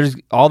 there's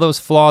all those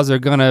flaws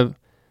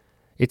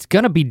it's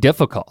gonna be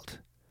difficult.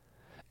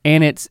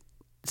 And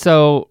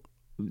so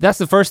that's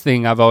the first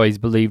thing I've always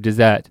believed is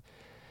that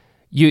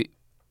you're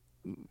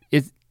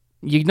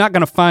not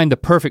gonna find the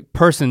perfect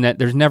person that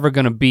there's never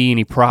gonna be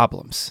any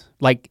problems.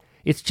 Like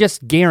it's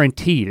just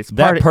guaranteed. It's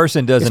that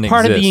person doesn't exist.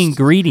 It's part of the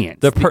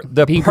ingredients.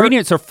 The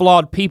ingredients are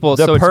flawed people,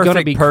 so it's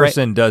gonna be the perfect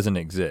person doesn't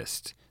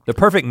exist. The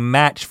perfect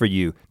match for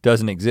you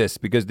doesn't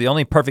exist because the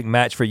only perfect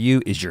match for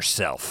you is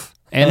yourself.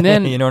 And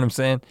then you know what I'm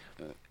saying?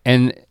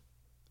 And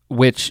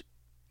which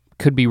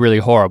could be really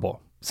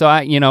horrible. So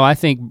I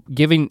think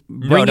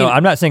No,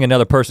 I'm not saying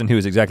another person who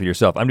is exactly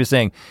yourself. I'm just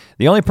saying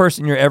the only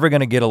person you're ever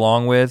gonna get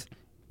along with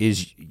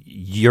is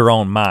your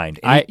own mind.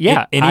 I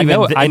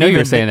know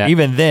you're saying that.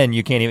 Even then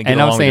you can't even get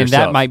along with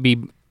yourself. And I'm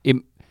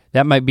saying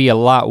that might be a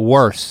lot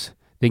worse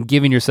than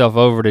giving yourself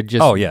over to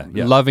just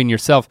loving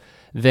yourself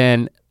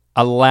than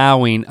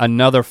allowing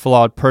another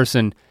flawed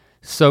person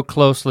so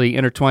closely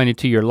intertwined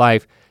into your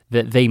life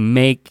that they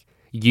make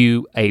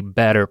you a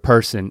better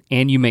person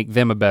and you make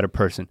them a better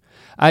person.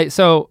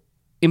 So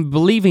in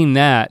believing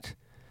that,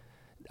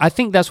 I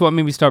think that's what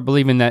made me start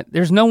believing that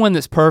there's no one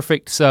that's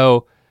perfect,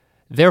 so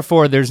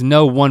therefore there's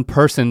no one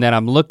person that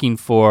I'm looking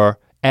for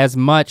as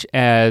much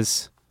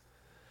as,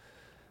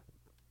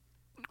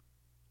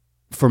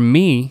 for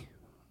me,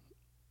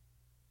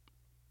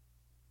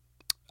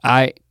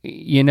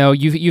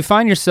 you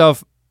find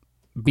yourself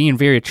being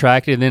very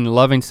attracted and then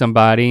loving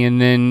somebody,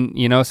 and then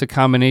it's a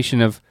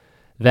combination of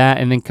that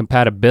and then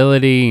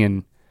compatibility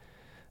and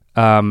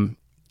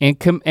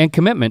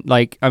commitment.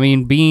 Like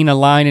being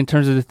aligned in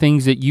terms of the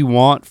things that you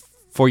want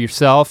for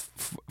yourself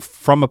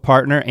from a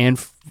partner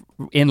and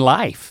in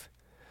life.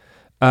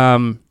 There's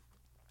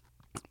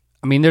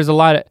a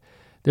lot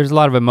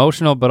of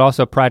emotional but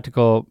also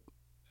practical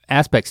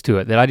aspects to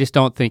it that I just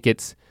don't think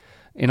it's.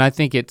 And I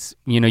think it's,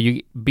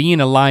 you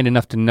being aligned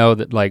enough to know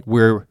that like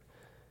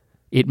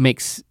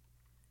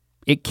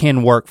it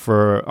can work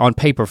on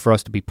paper for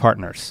us to be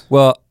partners.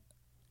 Well,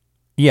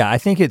 yeah, I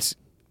think it's,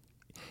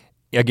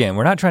 again,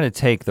 we're not trying to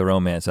take the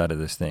romance out of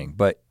this thing,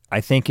 but I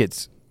think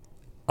it's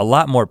a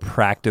lot more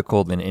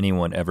practical than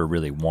anyone ever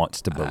really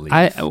wants to believe.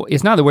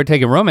 It's not that we're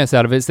taking romance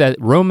out of it, it's that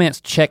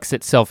romance checks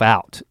itself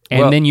out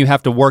and then you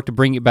have to work to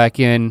bring it back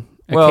in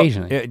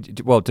occasionally.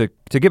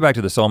 To get back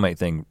to the soulmate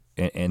thing,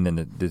 and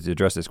then to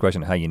address this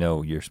question of how you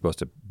know you're supposed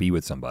to be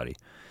with somebody.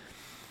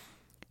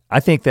 I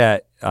think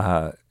that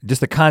just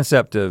the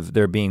concept of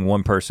there being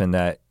one person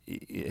that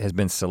has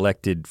been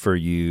selected for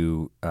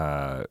you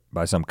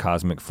by some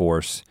cosmic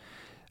force,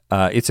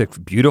 it's a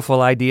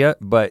beautiful idea,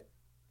 but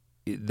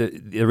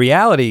the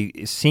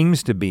reality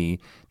seems to be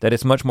that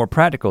it's much more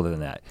practical than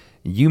that.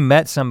 You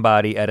met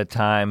somebody at a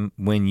time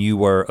when you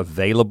were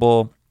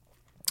available,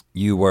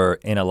 you were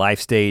in a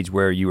life stage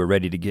where you were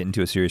ready to get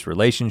into a serious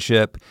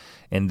relationship,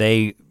 and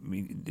they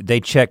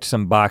checked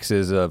some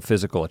boxes of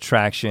physical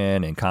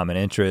attraction and common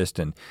interest,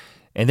 and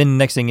then the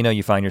next thing you know,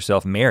 you find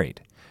yourself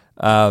married.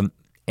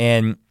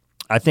 And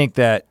I think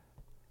that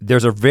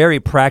there's a very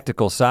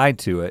practical side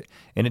to it,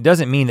 and it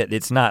doesn't mean that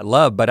it's not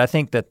love, but I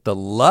think that the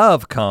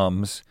love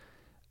comes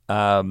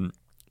in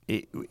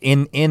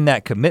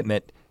that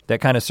commitment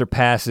that kind of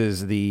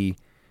surpasses the.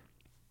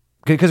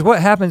 Because what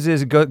happens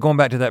is, going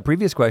back to that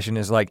previous question,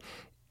 is like,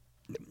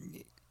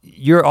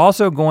 you're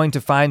also going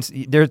to find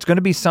there's going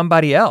to be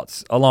somebody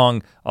else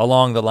along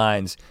the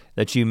lines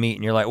that you meet,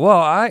 and you're like,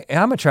 well,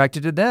 I'm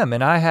attracted to them,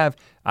 and I have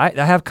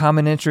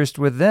common interest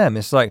with them.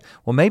 It's like,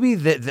 well, maybe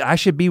I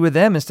should be with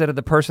them instead of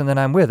the person that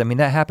I'm with. I mean,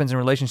 that happens in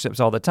relationships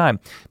all the time.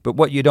 But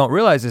what you don't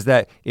realize is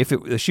that if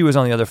she was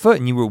on the other foot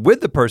and you were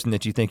with the person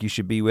that you think you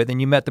should be with, and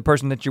you met the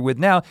person that you're with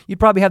now, you'd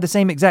probably have the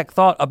same exact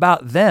thought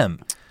about them.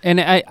 And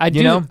I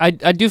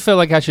do feel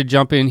like I should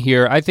jump in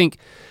here. I think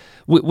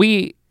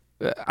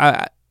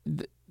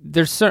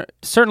there's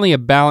certainly a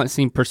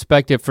balancing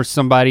perspective for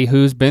somebody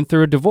who's been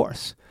through a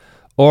divorce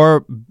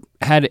or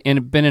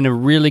been in a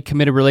really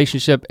committed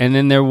relationship, and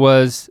then there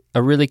was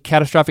a really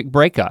catastrophic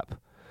breakup.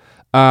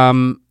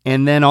 And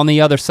then on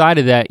the other side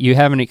of that, you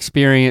haven't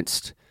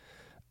experienced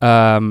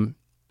true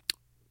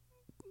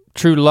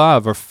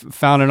love or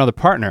found another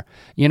partner.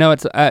 You know,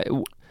 it's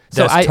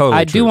so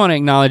I do want to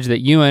acknowledge that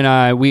you and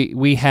I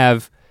we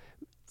have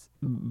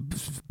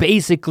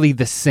basically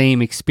the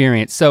same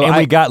experience. So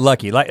we got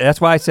lucky. Like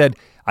that's why I said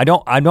I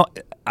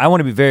want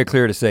to be very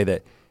clear to say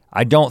that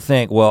I don't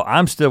think, well,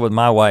 I'm still with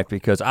my wife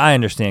because I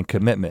understand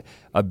commitment.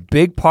 A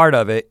big part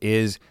of it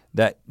is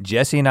that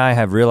Jesse and I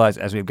have realized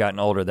as we've gotten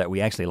older that we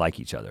actually like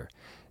each other.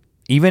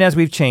 Even as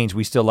we've changed,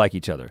 we still like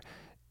each other.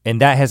 And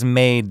that has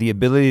made the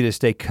ability to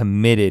stay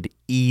committed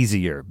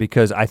easier,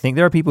 because I think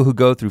there are people who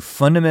go through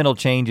fundamental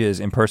changes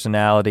in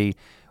personality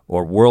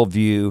or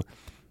worldview,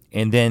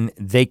 and then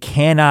they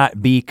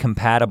cannot be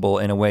compatible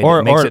in a way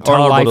that makes it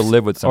tolerable to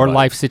live with somebody. Or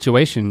life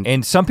situation.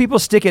 And some people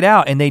stick it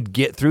out and they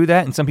get through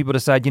that, and some people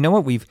decide, you know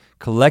what, we've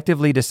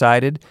collectively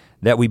decided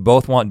that we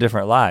both want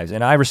different lives.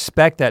 And I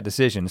respect that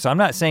decision. So I'm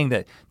not saying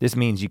that this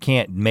means you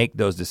can't make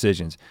those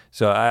decisions.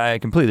 So I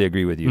completely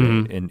agree with you.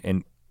 Mm-hmm.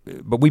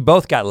 But we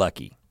both got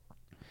lucky.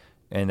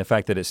 And the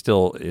fact that it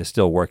is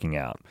still working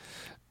out.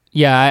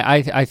 Yeah,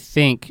 I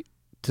think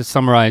to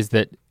summarize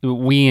that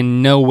we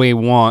in no way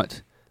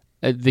want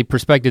the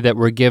perspective that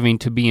we're giving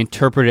to be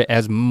interpreted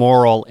as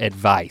moral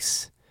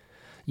advice.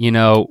 You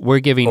know,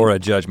 we're giving— or a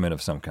judgment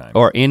of some kind.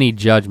 Or any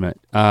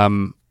judgment.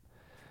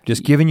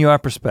 Just giving you our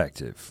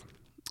perspective.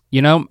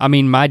 You know, I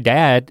mean, my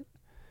dad,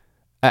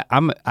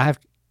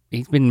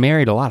 he's been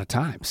married a lot of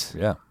times.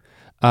 Yeah.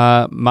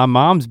 My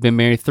mom's been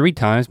married 3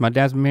 times. My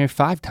dad's been married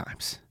 5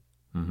 times.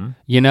 Mm-hmm.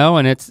 You know,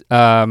 and it's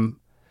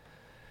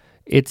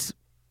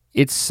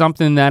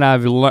something that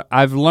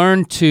I've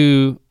learned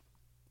to.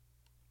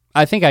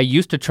 I think I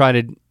used to try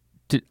to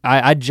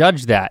I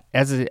judged that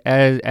as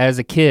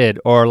a kid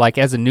or like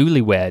as a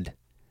newlywed,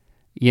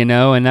 you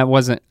know, and that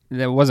wasn't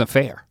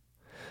fair.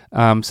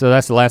 So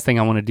that's the last thing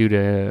I want to do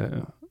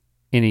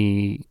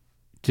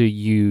to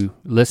you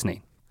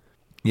listening.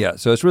 Yeah,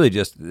 so it's really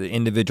just the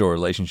individual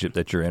relationship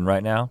that you're in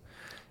right now.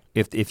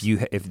 If you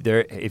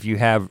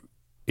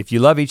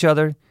love each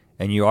other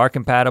and you are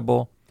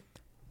compatible,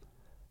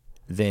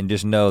 then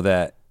just know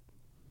that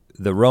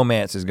the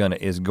romance is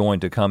going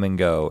to come and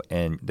go,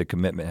 and the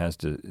commitment has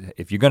to.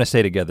 If you're going to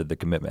stay together, the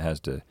commitment has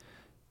to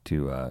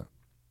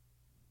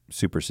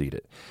supersede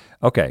it.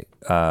 Okay,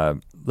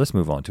 let's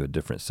move on to a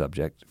different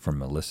subject from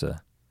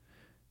Melissa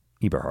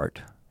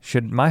Eberhardt.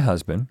 Should my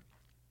husband,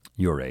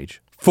 your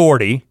age,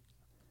 40,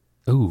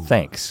 ooh,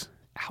 thanks,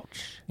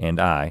 ouch, and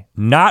I,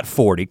 not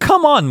 40.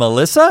 Come on,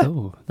 Melissa.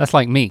 Ooh, that's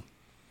like me.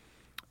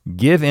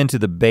 Give into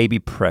the baby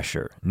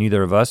pressure.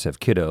 Neither of us have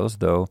kiddos,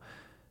 though.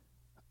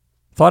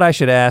 Thought I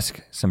should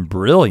ask some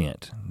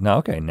brilliant,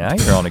 now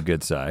you're on a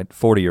good side,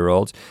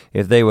 40-year-olds,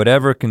 if they would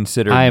ever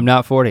consider— I am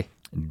not 40.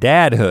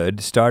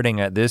 Dadhood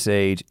starting at this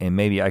age, and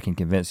maybe I can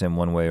convince him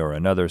one way or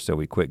another so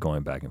we quit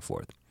going back and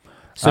forth.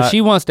 So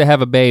she wants to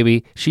have a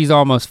baby, she's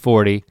almost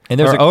 40,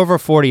 and her over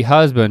 40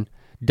 husband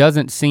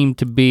doesn't seem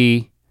to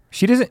be—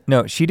 she did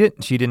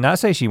not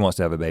say she wants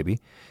to have a baby.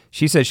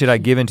 She said, should I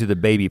give into the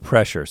baby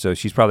pressure? So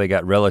she's probably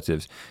got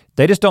relatives.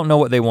 They just don't know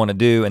what they want to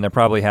do, and they're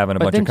probably having a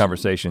bunch of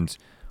conversations.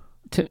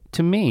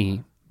 To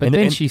me, but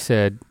then she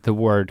said the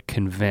word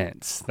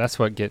convince. That's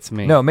what gets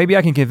me. No, maybe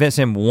I can convince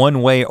him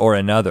one way or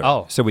another.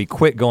 Oh. So we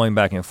quit going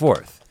back and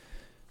forth.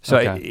 So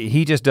okay.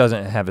 He just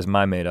doesn't have his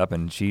mind made up,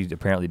 and she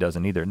apparently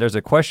doesn't either. There's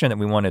a question that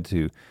we wanted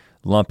to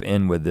lump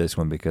in with this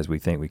one because we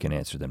think we can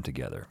answer them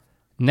together.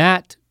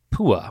 Nat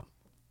Pua.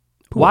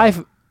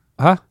 Wife,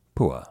 huh?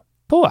 Pua.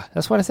 Pua,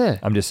 that's what I said.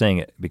 I'm just saying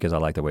it because I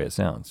like the way it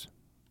sounds.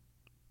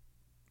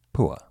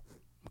 Pua.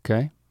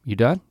 Okay, you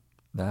done?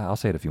 I'll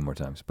say it a few more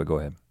times, but go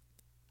ahead.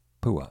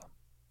 Pua.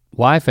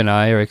 Wife and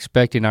I are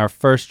expecting our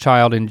first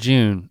child in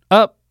June.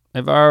 I've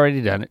already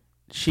done it.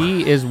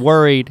 She is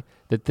worried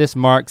that this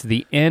marks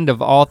the end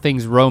of all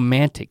things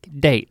romantic,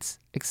 dates,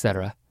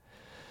 etc.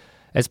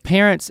 As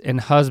parents and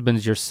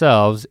husbands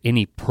yourselves,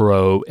 any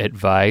pro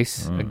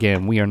advice?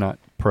 Again, we are not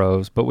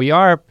pros, but we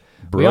are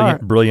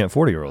brilliant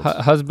 40-year-olds.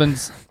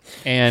 Husbands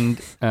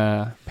and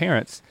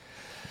parents.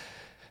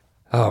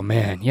 Oh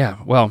man, yeah.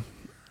 Well,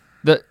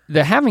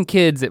 the having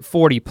kids at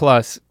 40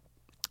 plus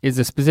is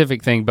a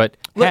specific thing, but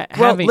let's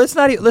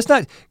not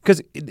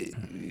because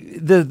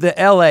the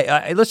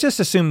LA. Let's just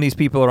assume these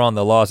people are on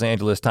the Los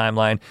Angeles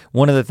timeline.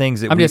 One of the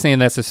things that I'm just saying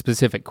that's a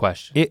specific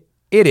question.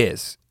 It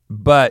is,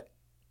 but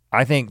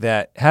I think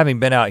that having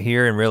been out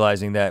here and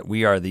realizing that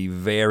we are the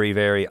very,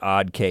 very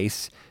odd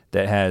case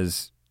that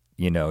has,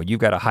 you've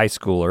got a high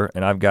schooler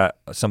and I've got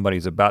somebody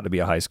who's about to be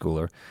a high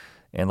schooler.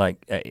 And like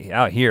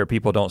out here,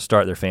 people don't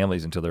start their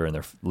families until they're in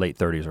their late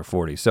 30s or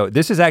 40s. So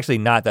this is actually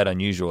not that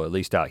unusual, at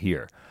least out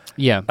here.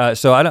 Yeah.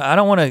 So I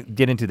don't want to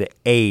get into the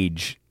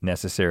age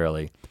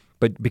necessarily,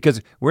 but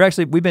because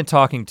we've been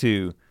talking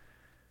to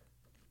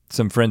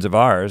some friends of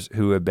ours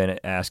who have been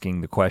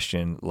asking the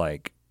question,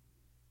 like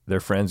they're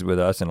friends with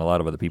us and a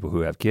lot of other people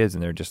who have kids,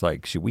 and they're just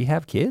like, should we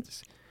have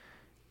kids?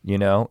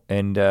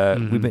 And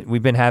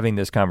we've been having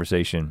this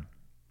conversation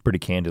pretty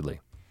candidly.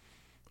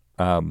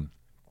 You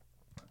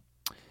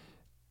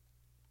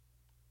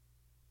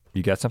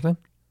got something?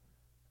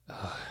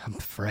 I'm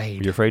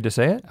afraid. You're afraid to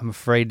say it? I'm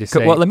afraid to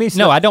say. Well, let me.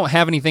 No, I don't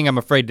have anything I'm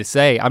afraid to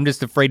say. I'm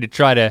just afraid to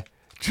try.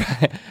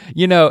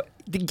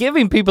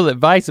 Giving people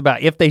advice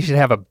about if they should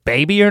have a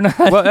baby or not.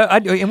 Well,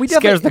 and we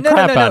scares the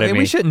crap out of and me.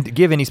 we shouldn't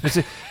give any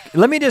specific.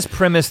 Let me just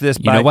premise this.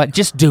 You know what?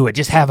 Just do it.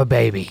 Just have a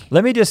baby.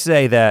 Let me just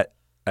say that.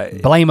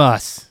 Blame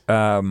us.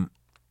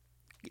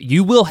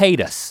 You will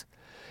hate us.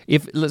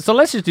 So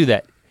let's just do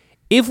that.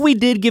 If we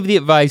did give the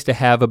advice to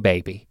have a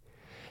baby,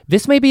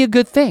 this may be a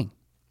good thing.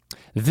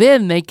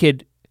 Then they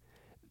could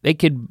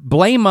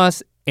blame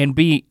us and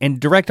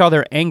direct all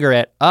their anger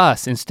at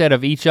us instead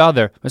of each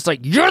other. It's like,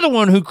 you're the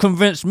one who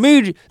convinced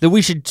me that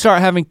we should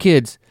start having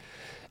kids.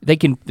 They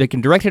can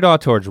direct it all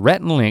towards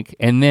Rhett and Link,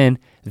 and then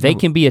they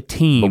can be a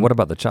team. But what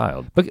about the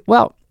child?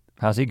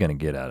 How's he gonna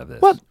get out of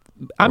this? Well,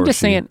 I'm just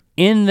saying,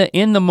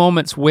 in the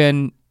moments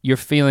when you're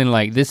feeling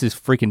like this is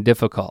freaking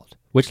difficult,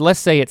 which let's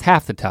say it's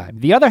half the time.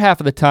 The other half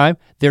of the time,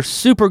 they're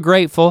super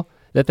grateful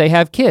that they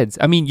have kids.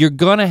 I mean, you're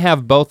gonna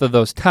have both of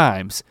those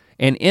times.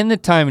 And in the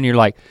time when you're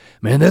like,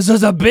 man, this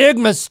is a big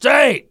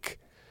mistake.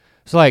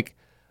 It's like,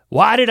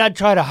 why did I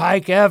try to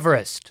hike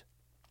Everest?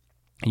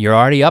 You're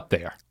already up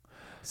there.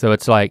 So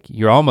it's like,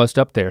 you're almost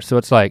up there. So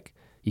it's like,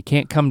 you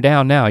can't come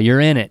down now, you're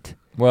in it.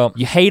 Well,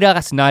 you hate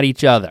us, not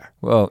each other.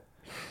 Well,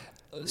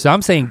 so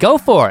I'm saying go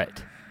for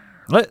it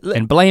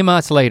and blame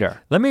us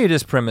later. Let me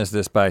just premise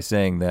this by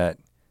saying that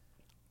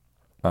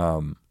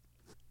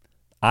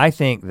I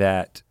think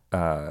that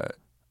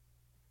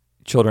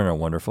children are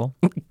wonderful.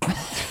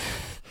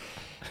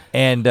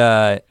 And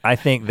I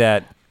think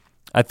that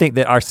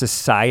our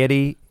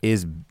society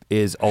is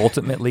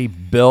ultimately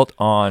built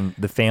on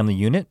the family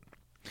unit.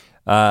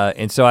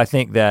 And so I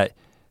think that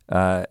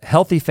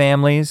healthy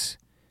families,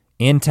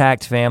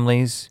 intact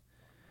families,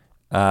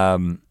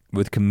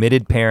 with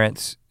committed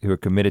parents who are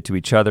committed to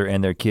each other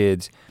and their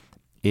kids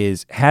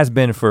has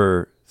been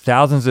for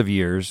thousands of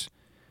years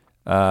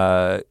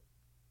the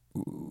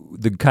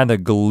kind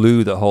of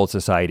glue that holds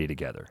society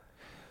together.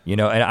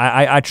 And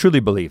I truly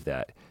believe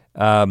that.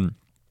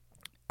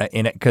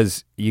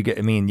 Because you get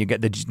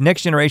the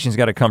next generation's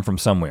got to come from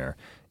somewhere,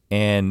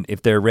 and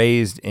if they're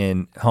raised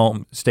in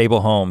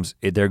stable homes,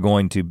 they're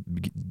going to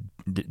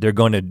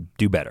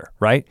do better,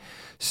 right?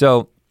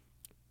 So,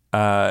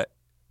 but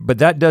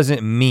that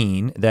doesn't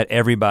mean that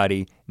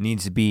everybody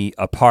needs to be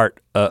a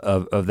part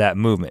of that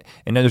movement.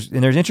 And there's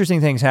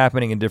interesting things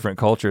happening in different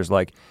cultures.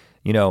 Like,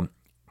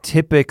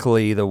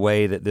 typically the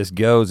way that this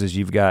goes is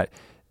you've got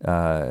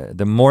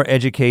the more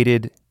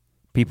educated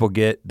people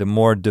get, the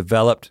more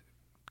developed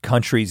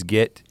countries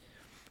get,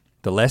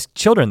 the less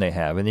children they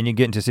have. And then you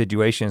get into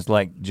situations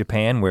like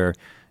Japan where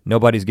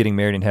nobody's getting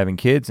married and having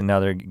kids, and now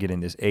they're getting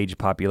this aged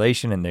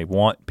population, and they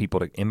want people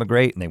to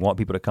immigrate and they want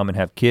people to come and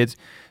have kids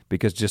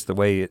because just the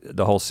way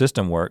the whole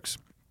system works.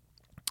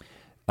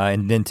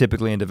 And then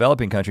typically in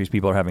developing countries,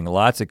 people are having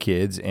lots of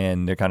kids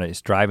and they're kind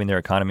of driving their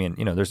economy, and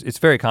it's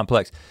very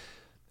complex.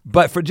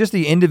 But for just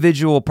the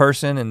individual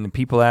person and the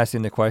people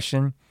asking the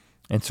question,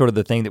 and sort of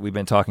the thing that we've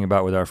been talking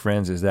about with our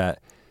friends, is that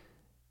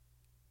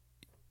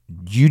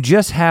you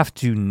just have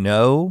to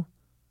know,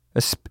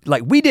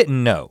 like we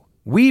didn't know.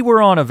 We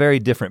were on a very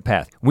different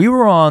path. We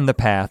were on the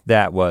path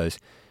that was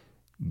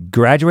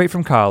graduate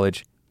from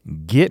college,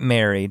 get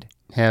married,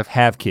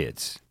 have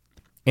kids.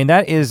 And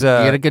that is- You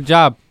did a good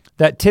job.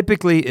 That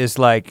typically is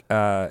like,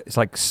 it's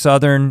like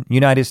Southern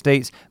United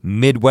States,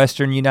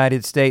 Midwestern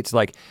United States.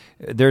 Like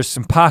there's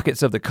some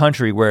pockets of the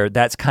country where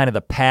that's kind of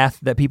the path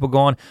that people go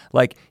on.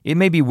 Like it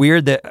may be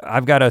weird that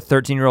I've got a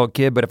 13-year-old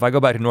kid, but if I go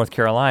back to North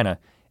Carolina,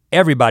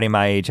 everybody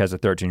my age has a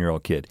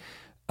 13-year-old kid.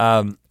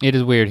 It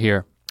is weird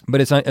here. But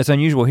it's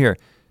unusual here.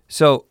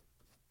 So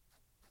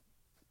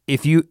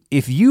if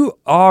you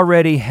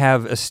already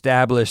have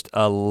established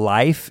a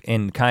life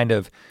in kind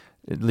of,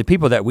 the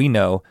people that we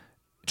know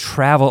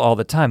travel all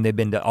the time. They've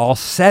been to all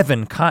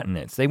 7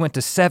 continents. They went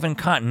to 7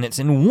 continents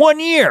in 1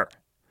 year.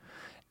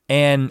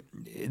 And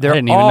I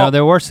didn't even know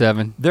there were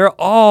 7. They're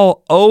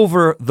all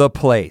over the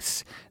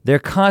place. They're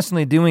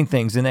constantly doing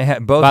things, and they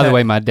have both. By the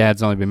way, my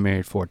dad's only been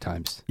married 4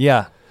 times.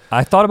 Yeah.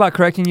 I thought about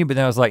correcting you, but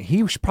then I was like,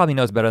 he probably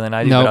knows better than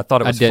I do, but I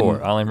thought it was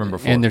 4. I only remember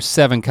 4. And there's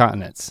 7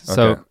 continents.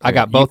 So okay. I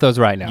got both those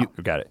right now. You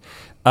got it.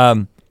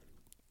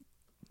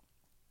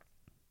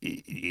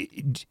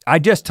 I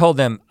just told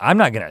them, I'm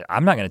not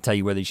gonna tell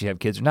you whether you should have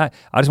kids or not.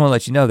 I just wanna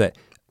let you know that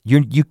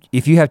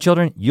if you have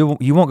children, you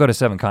won't go to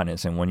 7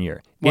 continents in 1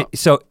 year. Well,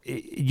 So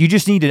you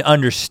just need to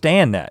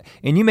understand that.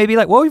 And you may be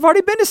like, well, we've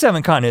already been to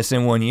 7 continents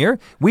in 1 year.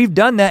 We've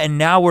done that, and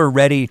now we're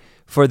ready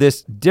for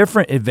this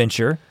different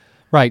adventure.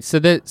 Right. So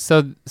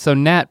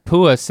Nat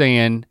Pua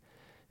saying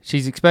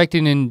she's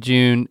expecting in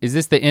June. Is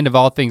this the end of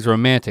all things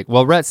romantic?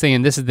 Well, Rhett's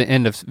saying this is the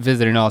end of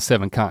visiting all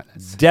 7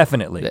 continents.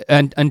 Definitely.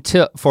 And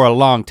until for a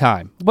long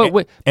time. But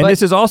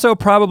this is also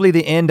probably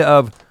the end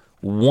of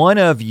one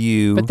of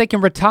you. But they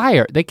can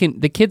retire. The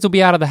kids will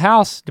be out of the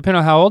house depending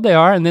on how old they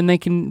are, and then they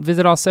can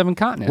visit all 7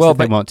 continents if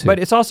they want to. But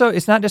it's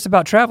not just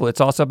about travel, it's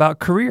also about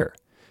career.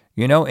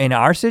 You know, in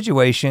our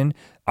situation,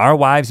 our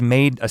wives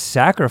made a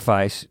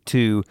sacrifice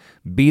to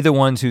be the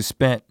ones who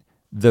spent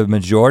the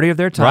majority of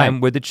their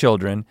time with the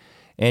children.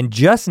 And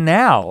just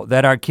now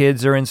that our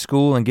kids are in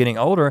school and getting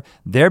older,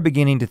 they're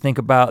beginning to think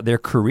about their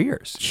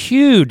careers.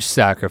 Huge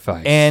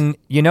sacrifice. And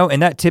you know,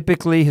 and that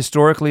typically,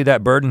 historically,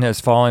 that burden has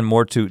fallen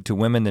more to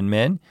women than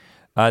men.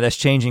 That's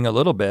changing a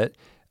little bit.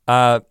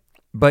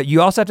 But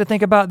you also have to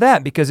think about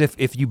that, because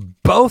if you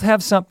both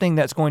have something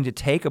that's going to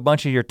take a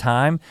bunch of your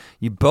time,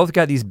 you both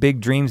got these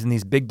big dreams and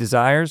these big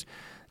desires,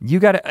 you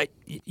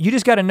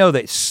just gotta know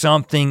that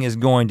something is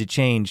going to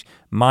change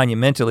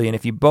monumentally. And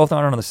if you both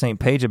aren't on the same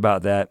page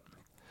about that,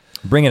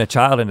 bringing a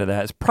child into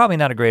that is probably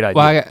not a great idea.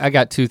 Well, I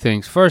got 2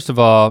 things. First of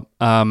all,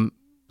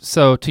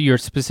 so to your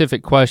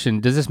specific question,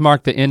 does this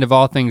mark the end of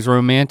all things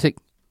romantic?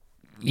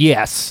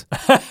 Yes.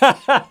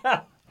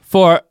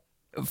 For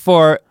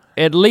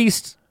at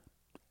least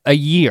a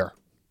year.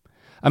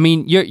 I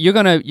mean,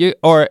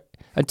 or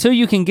until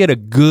you can get a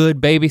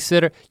good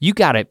babysitter, you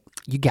gotta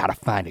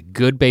find a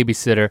good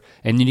babysitter,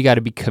 and then you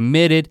gotta be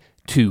committed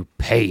to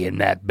paying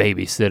that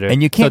babysitter.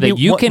 And you can't so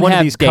be you can one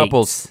have of these dates.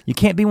 couples. You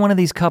can't be one of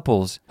these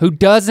couples who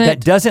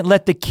doesn't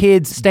let the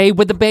kids stay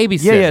with the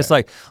babysitter. Yeah, it's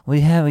like we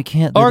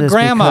can't do or this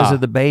grandma because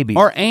of the baby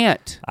or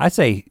aunt. I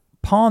say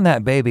pawn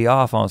that baby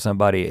off on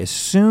somebody as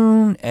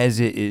soon as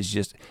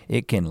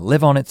it can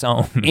live on its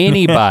own.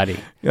 Anybody.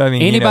 I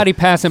mean, anybody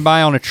passing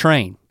by on a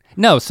train.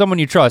 No, someone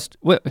you trust.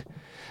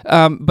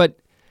 But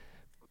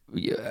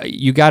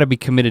you got to be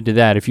committed to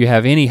that if you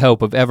have any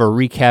hope of ever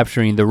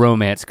recapturing the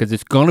romance, because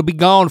it's gonna be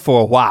gone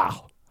for a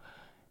while.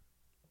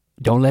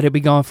 Don't let it be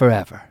gone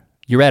forever.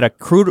 You're at a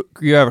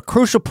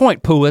crucial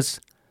point, Puas.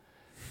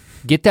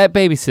 Get that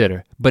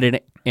babysitter,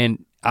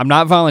 and I'm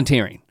not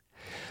volunteering.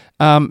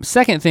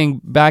 Second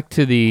thing, back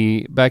to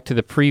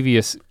the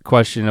previous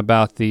question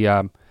about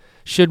the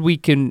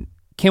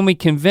can I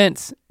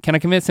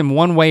convince him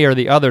one way or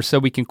the other so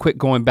we can quit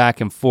going back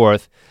and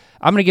forth?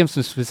 I'm gonna give him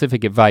some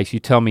specific advice.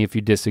 You tell me if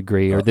you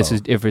disagree or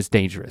if it's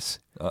dangerous.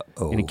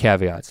 Any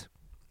caveats?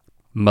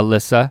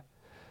 Melissa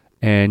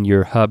and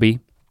your hubby,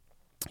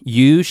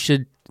 you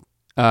should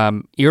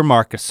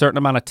earmark a certain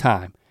amount of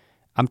time.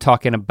 I'm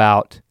talking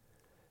about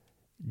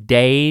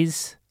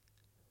days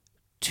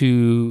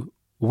to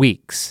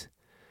weeks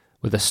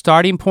with a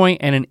starting point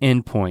and an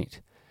end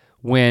point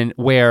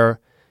where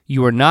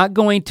you are not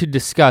going to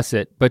discuss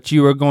it, but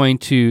you are going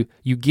to,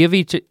 you give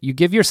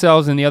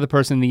yourselves and the other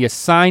person the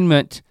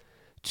assignment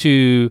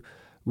to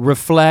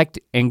reflect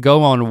and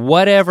go on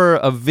whatever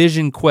a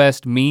vision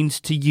quest means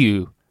to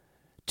you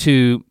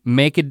to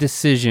make a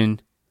decision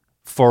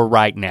for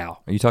right now.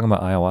 Are you talking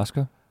about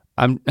ayahuasca?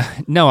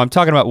 No, I'm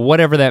talking about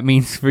whatever that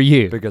means for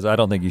you. Because I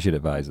don't think you should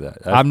advise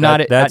that.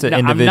 That's an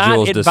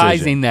individual's decision. I'm not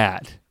advising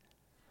that.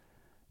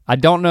 I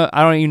don't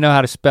even know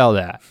how to spell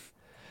that.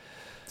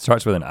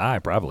 Starts with an I,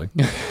 probably.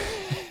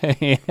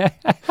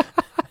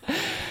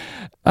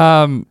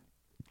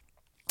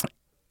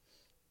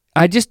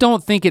 I just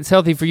don't think it's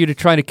healthy for you to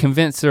try to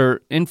convince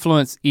or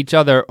influence each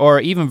other or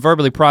even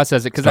verbally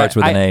process it. Starts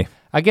with an A.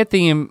 I get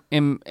the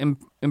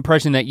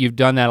impression that you've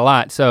done that a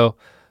lot. So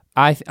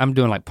I'm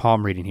doing like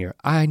palm reading here.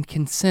 I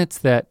can sense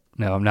that.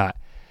 No, I'm not.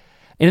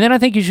 And then I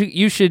think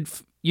you should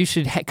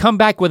come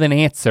back with an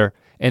answer,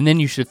 and then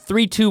you should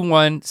 3, 2,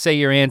 1 say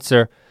your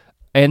answer,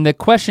 and the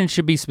question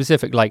should be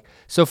specific. Like,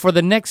 so for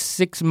the next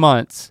 6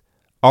 months,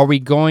 are we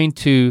going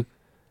to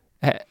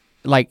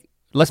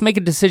let's make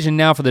a decision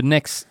now for the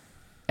next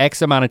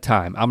X amount of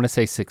time. I'm gonna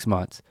say 6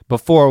 months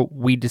before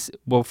we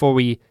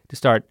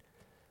start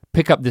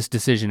pick up this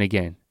decision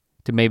again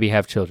to maybe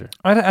have children.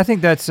 I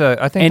think that's good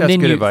advice. And then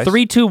you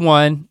 3, 2,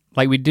 1,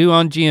 like we do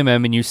on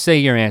GMM, and you say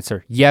your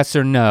answer, yes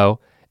or no.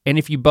 And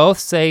if you both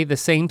say the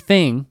same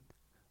thing,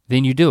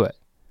 then you do it.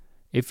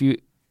 If you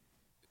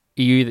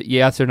either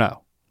yes or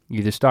no, you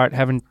either start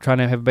trying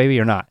to have a baby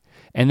or not.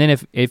 And then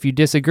if you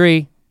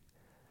disagree,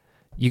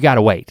 you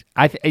gotta wait.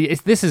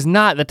 This is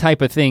not the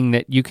type of thing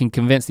that you can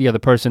convince the other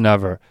person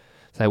of, or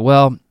say,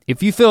 well,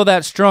 if you feel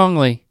that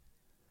strongly.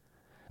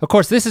 Of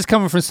course, this is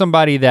coming from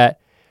somebody that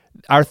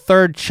our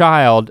third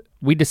child,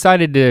 we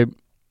decided to,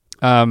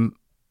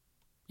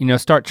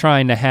 start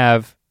trying to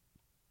have,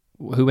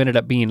 who ended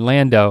up being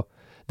Lando.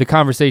 The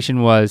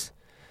conversation was,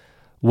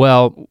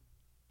 well,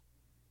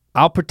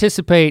 I'll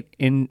participate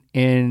in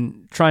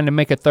trying to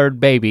make a third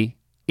baby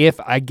if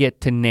I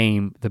get to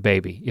name the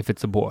baby, if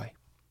it's a boy.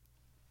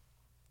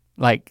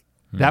 Like,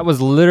 that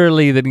was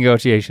literally the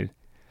negotiation.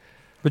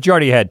 But you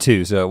already had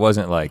 2, so it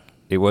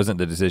wasn't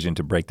the decision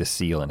to break the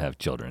seal and have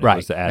children. Right. It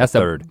was to add a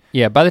third.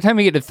 By the time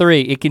you get to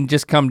 3, it can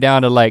just come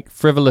down to like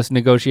frivolous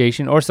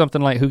negotiation or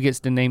something like who gets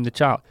to name the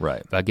child.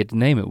 Right. If I get to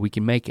name it, we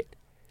can make it.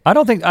 I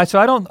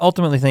don't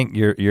ultimately think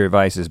your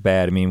advice is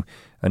bad. I mean,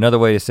 another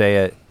way to say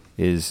it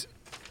is,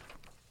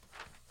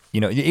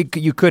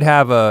 you could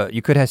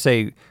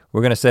say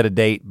we're gonna set a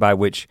date by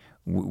which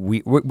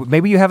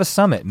maybe you have a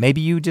summit.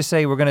 Maybe you just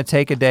say we're gonna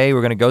take a day,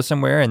 we're gonna go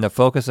somewhere, and the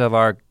focus of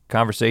our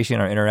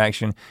conversation, our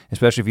interaction,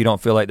 especially if you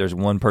don't feel like there's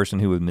one person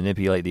who would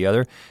manipulate the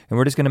other, and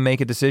we're just gonna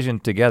make a decision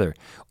together.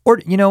 Or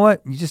you know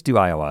what? You just do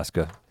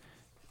ayahuasca.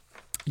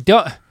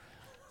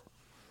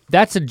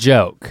 That's a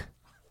joke.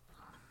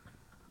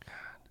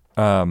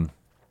 Are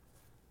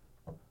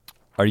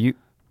you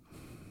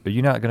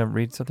not gonna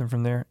read something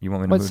from there? You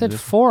want me to Well, move it said to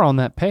this? 4 on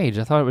that page.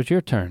 I thought it was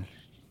your turn.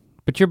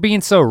 But you're being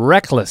so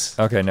reckless.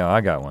 Okay, no,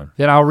 I got one.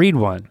 Then I'll read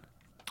one.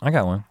 I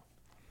got one.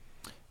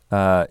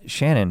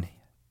 Shannon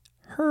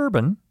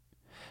Herban.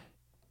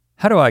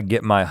 How do I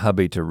get my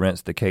hubby to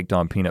rinse the caked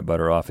on peanut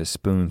butter off his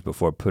spoons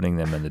before putting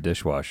them in the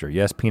dishwasher?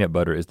 Yes, peanut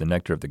butter is the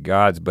nectar of the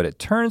gods, but it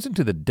turns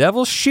into the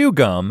devil's shoe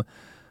gum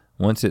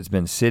once it's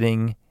been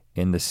sitting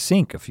in the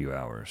sink a few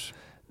hours.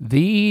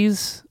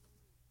 These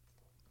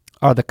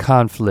are the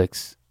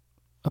conflicts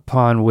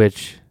upon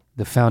which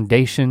the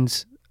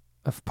foundations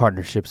of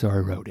partnerships are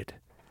eroded.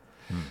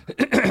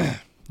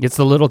 It's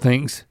the little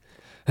things.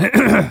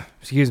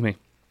 Excuse me.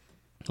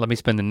 Let me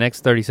spend the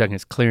next 30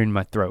 seconds clearing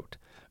my throat.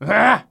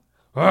 Yeah.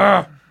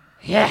 Pua.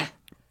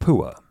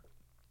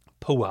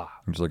 Pua.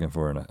 I'm just looking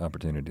for an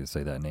opportunity to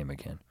say that name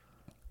again.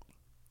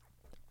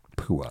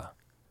 Pua.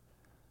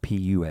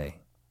 P-U-A.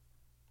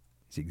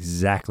 It's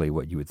exactly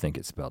what you would think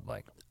it's spelled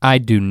like. I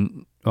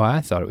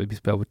thought it would be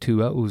spelled with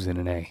 2 O's and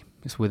an A.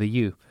 It's with a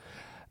U.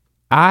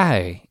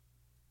 I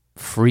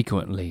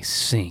frequently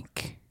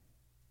sink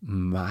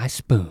my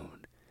spoon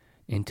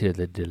into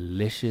the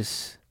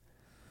delicious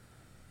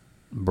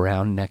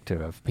brown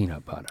nectar of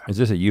peanut butter. Is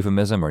this a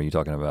euphemism or are you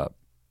talking about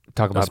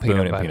Talk a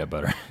spoon and peanut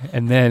butter?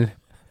 And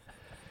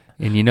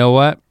you know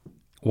what?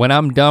 When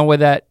I'm done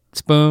with that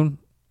spoon,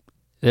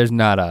 there's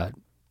not a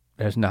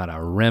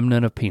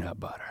remnant of peanut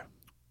butter.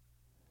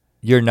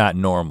 You're not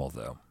normal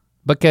though.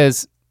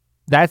 Because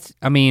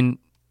it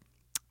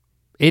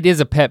is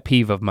a pet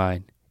peeve of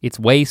mine. It's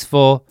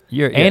wasteful,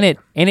 and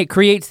it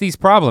creates these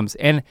problems.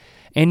 And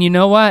you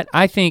know what?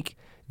 I think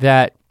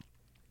that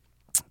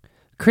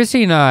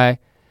Chrissy and I,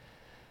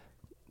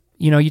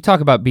 you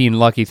talk about being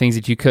lucky, things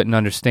that you couldn't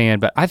understand,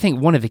 but I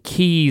think one of the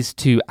keys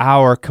to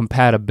our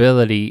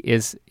compatibility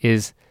is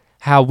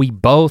how we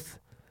both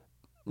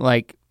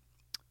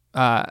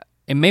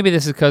and maybe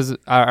this is because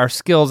our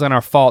skills and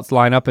our faults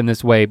line up in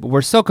this way, but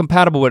we're so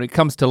compatible when it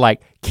comes to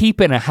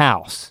keeping a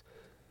house,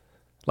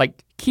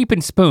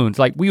 keeping spoons.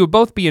 We would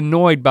both be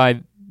annoyed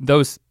by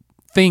those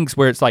things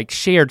where it's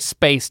shared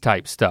space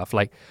type stuff.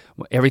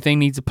 Everything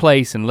needs a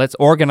place and let's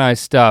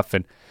organize stuff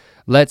and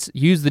let's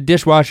use the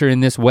dishwasher in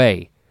this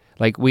way.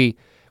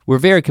 We're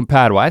very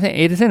compatible. I think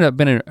it has ended up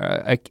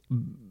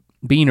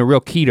being a real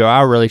key to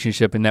our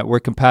relationship in that we're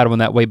compatible in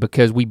that way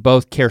because we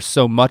both care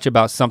so much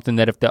about something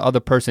that if the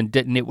other person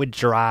didn't, it would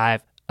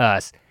drive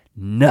us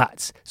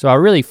nuts. So I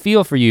really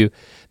feel for you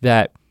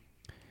that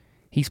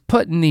he's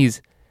putting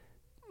these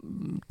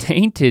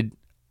tainted,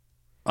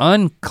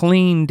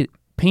 uncleaned,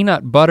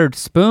 peanut buttered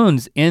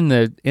spoons in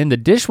the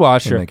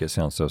dishwasher. You make it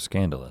sound so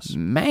scandalous.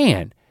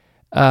 Man,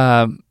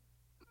 that's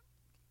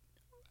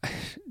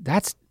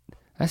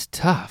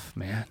tough,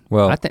 man.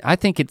 Well, I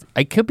think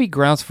it could be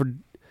grounds for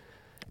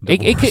I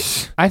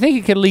think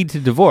it could lead to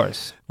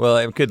divorce. Well,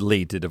 it could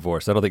lead to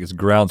divorce. I don't think it's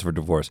grounds for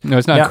divorce. No,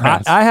 it's not now,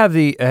 grounds. I have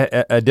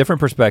a different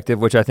perspective,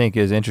 which I think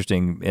is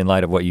interesting in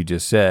light of what you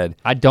just said.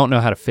 I don't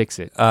know how to fix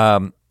it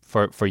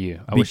for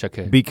you. I wish I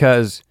could.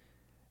 Because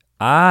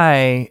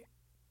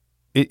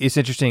it's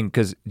interesting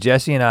because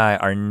Jesse and I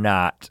are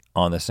not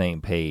on the same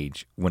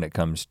page when it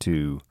comes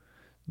to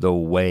the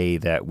way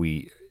that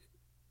we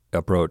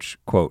approach,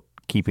 quote,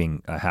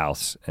 keeping a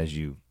house, as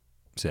you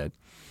said.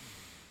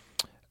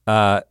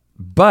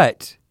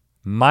 But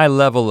my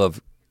level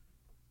of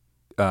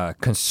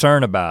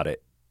concern about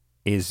it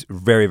is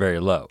very, very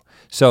low.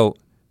 So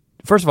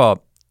first of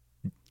all,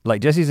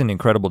 Jesse's an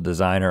incredible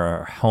designer.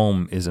 Our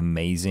home is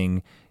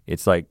amazing.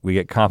 It's we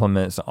get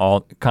compliments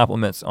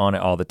on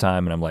it all the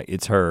time, and I'm like,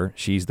 it's her.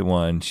 She's the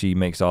one. She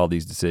makes all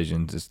these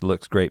decisions. It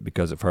looks great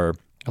because of her.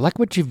 I like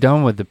what you've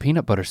done with the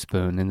peanut butter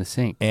spoon in the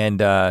sink.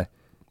 And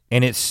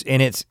it's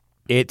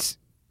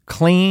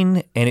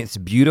clean and it's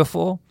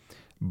beautiful,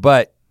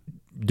 but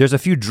there's a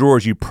few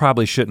drawers you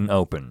probably shouldn't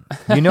open.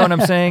 You know what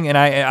I'm saying? And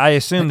I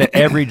assume that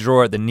every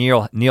drawer at the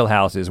Neal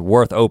house is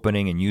worth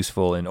opening and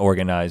useful and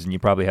organized, and you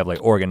probably have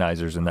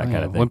organizers and that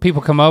kind of thing. When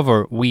people come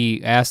over,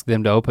 we ask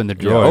them to open the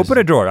drawers. Yeah, open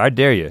a drawer, I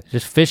dare you.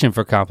 Just fishing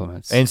for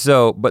compliments. And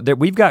so, but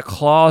we've got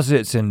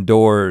closets and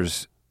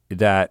doors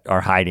that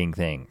are hiding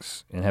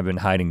things and have been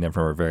hiding them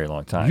for a very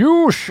long time.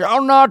 You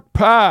shall not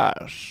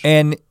pass.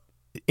 And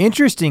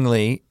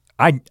interestingly,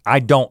 I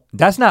don't,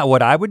 that's not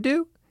what I would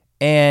do.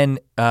 And,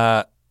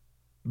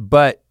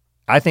 but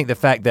I think the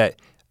fact that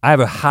I have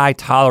a high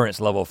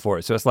tolerance level for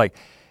it. So it's like,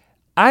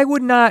 I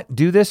would not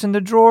do this in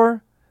the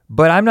drawer,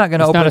 but I'm not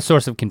gonna open. It's not a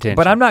source of contention.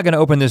 But I'm not gonna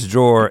open this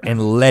drawer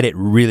and let it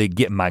really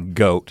get my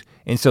goat.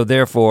 And so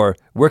therefore,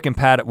 we're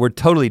compatible. We're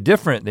totally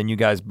different than you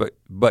guys,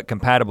 but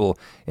compatible.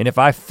 And if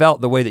I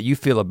felt the way that you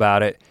feel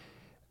about it,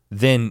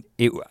 then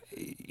it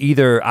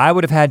either I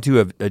would have had to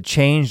have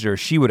changed or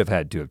she would have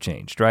had to have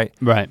changed, right?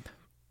 Right.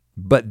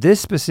 But this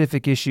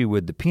specific issue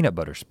with the peanut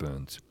butter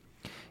spoons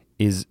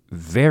is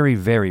very,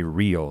 very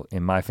real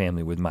in my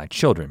family with my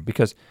children,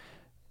 because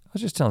I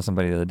was just telling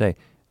somebody the other day,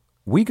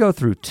 we go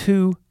through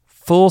 2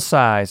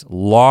 full-size,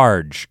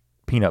 large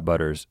peanut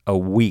butters a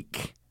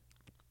week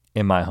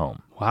in my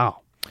home.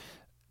 Wow.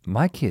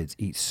 My kids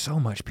eat so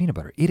much peanut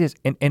butter. It is,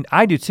 and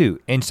I do too,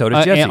 and so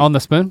does Jesse. And on the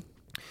spoon?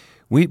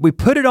 We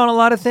put it on a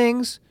lot of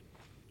things.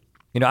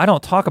 You know, I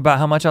don't talk about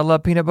how much I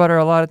love peanut butter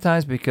a lot of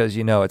times because,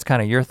 you know, it's kind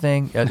of your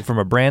thing from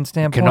a brand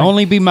standpoint. Can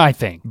only be my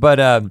thing. But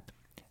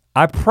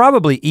I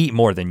probably eat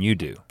more than you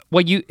do.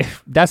 Well, you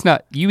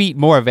eat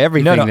more of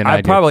everything than I do.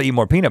 I probably eat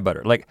more peanut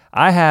butter. Like,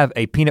 I have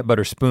a peanut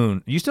butter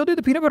spoon. You still do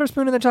the peanut butter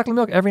spoon in the chocolate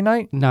milk every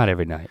night? Not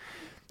every night.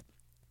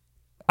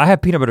 I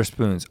have peanut butter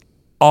spoons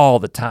all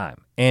the time.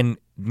 And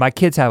my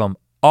kids have them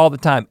all the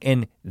time.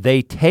 And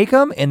they take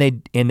them and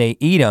they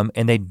eat them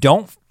and they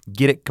don't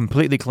get it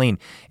completely clean.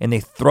 And they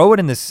throw it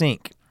in the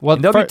sink. Well,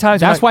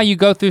 that's why you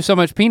go through so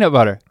much peanut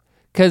butter.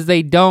 Because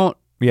they don't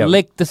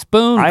lick the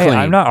spoon clean.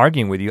 I'm not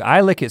arguing with you.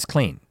 I lick it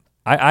clean.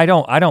 I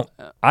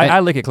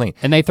lick it clean.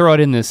 And they throw it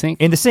in the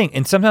sink? In the sink.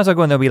 And sometimes I'll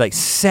go and there'll be like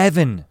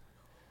 7.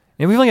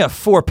 And we've only got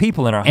 4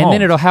 people in our home. And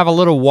then it'll have a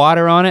little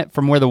water on it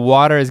from where the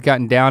water has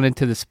gotten down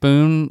into the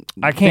spoon.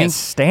 I can't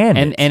stand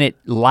it. And it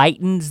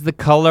lightens the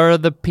color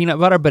of the peanut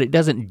butter, but it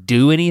doesn't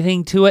do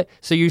anything to it.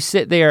 So you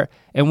sit there,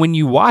 and when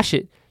you wash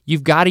it,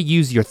 you've got to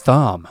use your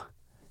thumb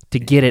to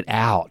get it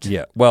out.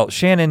 Yeah, well,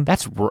 Shannon.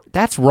 That's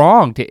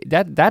wrong.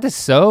 That is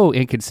so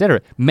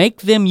inconsiderate.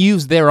 Make them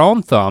use their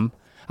own thumb.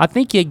 I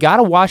think you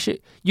gotta wash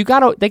it. They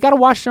gotta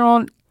wash their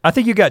own. I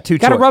think you got 2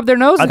 choices. Gotta rub their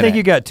nose in it. I think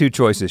you got 2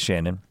 choices,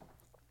 Shannon.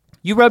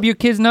 You rub your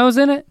kid's nose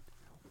in it?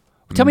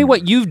 Tell me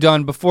what you've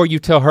done before you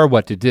tell her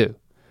what to do.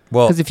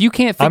 Well, because if you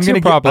can't fix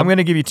your problem. I'm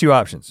gonna give you 2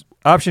 options.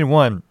 Option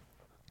 1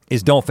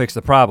 is don't fix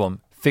the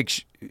problem.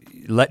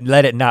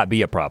 Let it not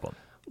be a problem.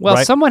 Well,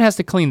 right? Someone has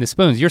to clean the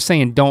spoons. You're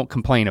saying don't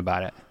complain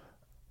about it.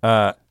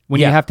 When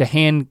you have to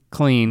hand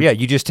clean. Yeah,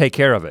 you just take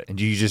care of it and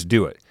you just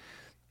do it.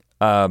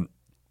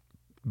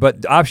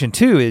 But option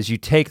 2 is you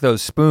take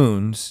those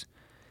spoons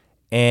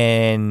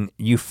and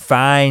you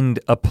find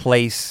a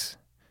place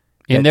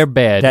in their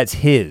bed. That's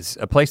his.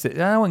 A place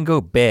that, I wouldn't go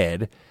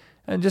bed,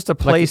 just a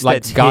place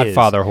like that's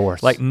Godfather his.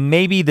 horse. Like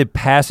maybe the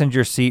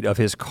passenger seat of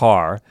his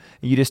car.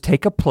 You just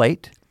take a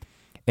plate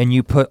and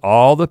you put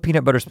all the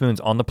peanut butter spoons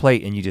on the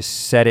plate and you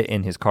just set it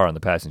in his car on the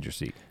passenger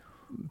seat.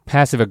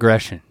 Passive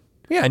aggression.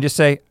 Yeah, and just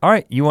say, all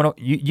right,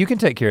 you can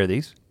take care of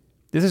these.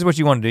 This is what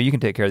you want to do, you can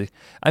take care of these.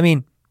 I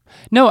mean,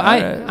 no,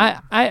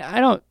 I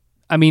don't.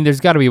 I mean, there's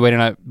got to be a way to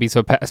not be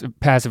so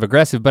passive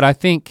aggressive, but I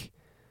think.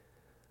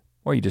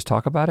 Or you just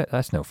talk about it.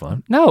 That's no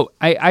fun. No,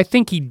 I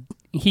think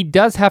he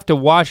does have to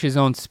wash his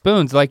own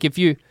spoons. Like if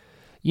a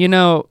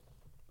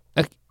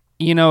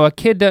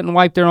kid doesn't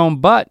wipe their own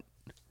butt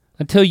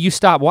until you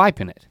stop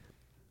wiping it.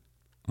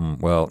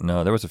 Well,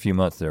 no, there was a few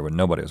months there when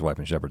nobody was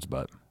wiping Shepard's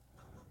butt.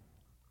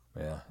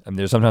 Yeah, I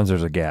mean, sometimes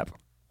there's a gap.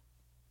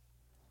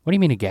 What do you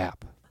mean a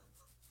gap?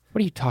 What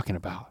are you talking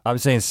about? I'm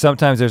saying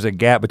sometimes there's a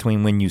gap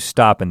between when you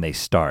stop and they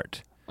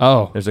start.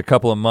 Oh. There's a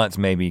couple of months,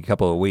 maybe a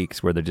couple of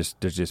weeks where there's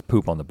just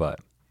poop on the butt.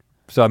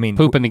 So I mean,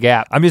 poop in the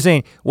gap. I'm just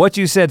saying what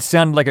you said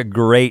sounded like a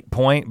great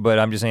point, but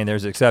I'm just saying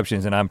there's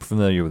exceptions and I'm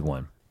familiar with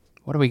one.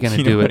 What are we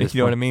gonna do with this? You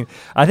know what I mean?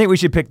 I think we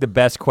should pick the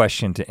best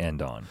question to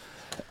end on.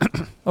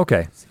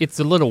 Okay. It's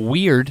a little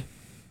weird,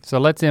 so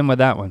let's end with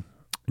that one.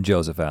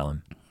 Joseph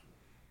Allen.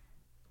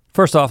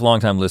 First off,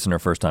 longtime listener,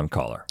 first time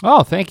caller.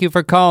 Oh, thank you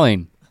for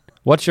calling.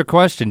 What's your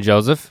question,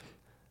 Joseph?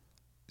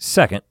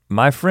 Second,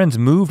 my friends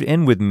moved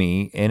in with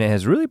me and it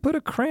has really put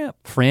a cramp.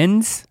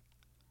 Friends?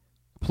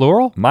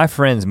 Plural? My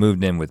friends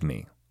moved in with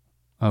me.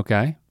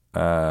 Okay.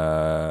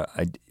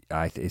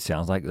 It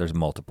sounds like there's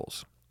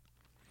multiples.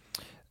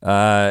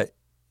 And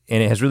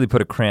it has really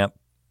put a cramp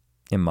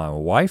in my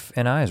wife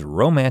and I's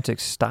romantic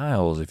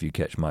styles, if you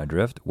catch my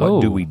drift.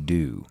 What do we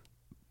do?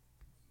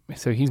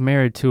 So he's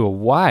married to a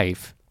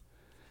wife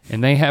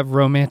and they have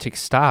romantic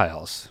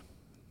styles.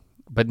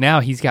 But now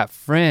he's got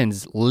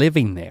friends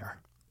living there.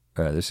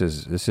 This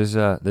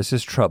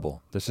is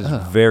trouble. This is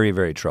very,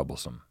 very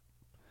troublesome.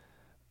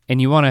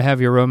 And you want to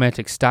have your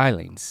romantic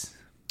stylings.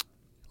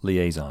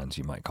 Liaisons,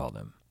 you might call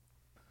them.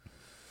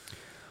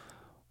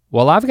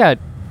 Well, I've got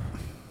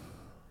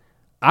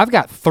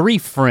 3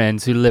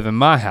 friends who live in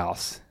my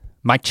house,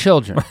 my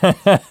children.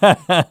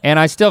 And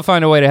I still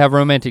find a way to have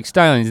romantic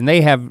stylings and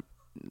they have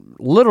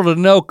little to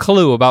no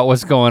clue about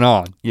what's going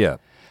on. Yeah.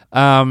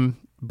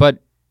 But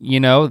you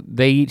know,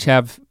 they each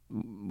have,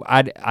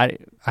 I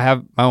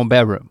have my own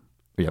bedroom.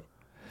 Yep.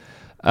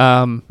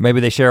 Maybe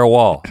they share a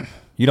wall.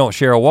 You don't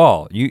share a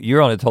wall.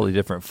 You're on a totally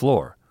different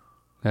floor.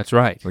 That's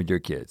right. with your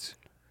kids.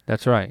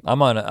 That's right.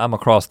 I'm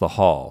across the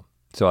hall,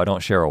 so I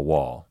don't share a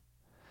wall.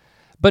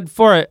 But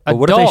for But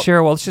what if they share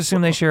a wall? Let's just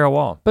assume they share a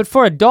wall. But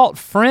for adult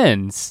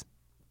friends,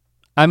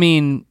 I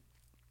mean,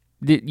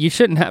 you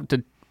shouldn't have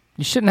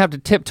to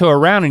tiptoe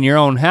around in your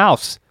own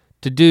house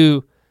to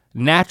do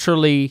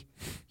naturally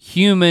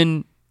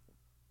human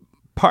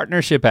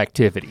partnership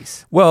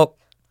activities. Well,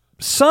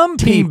 some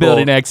team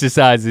building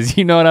exercises,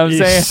 you know what I'm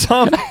saying?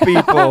 Some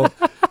people,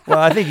 well,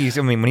 I think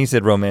when he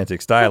said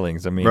romantic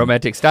stylings,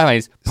 romantic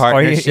stylings,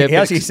 partnership. He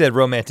actually said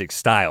romantic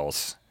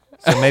styles.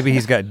 So maybe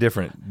he's got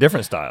different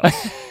styles.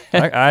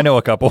 I know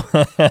a couple.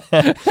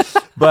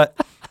 But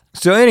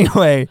so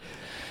anyway,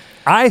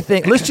 I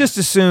think let's just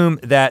assume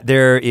that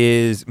there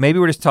is, maybe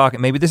we're just talking,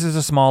 maybe this is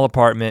a small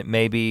apartment,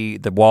 maybe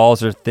the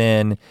walls are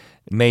thin,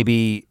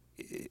 maybe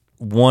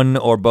one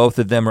or both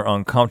of them are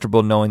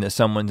uncomfortable knowing that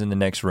someone's in the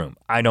next room.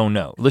 I don't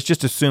know. Let's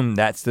just assume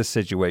that's the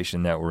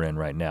situation that we're in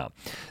right now.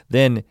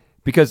 Then,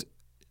 because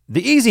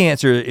the easy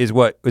answer is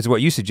what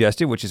you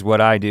suggested, which is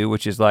what I do,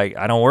 which is like,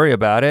 I don't worry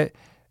about it.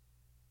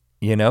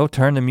 You know,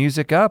 turn the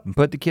music up and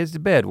put the kids to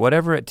bed,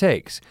 whatever it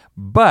takes.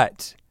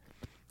 But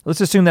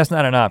let's assume that's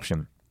not an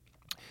option.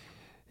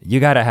 You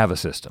gotta have a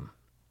system.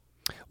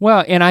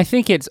 Well, and I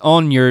think it's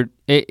on your,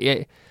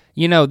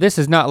 you know, this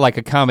is not like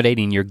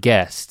accommodating your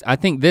guests. I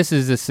think this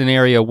is a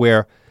scenario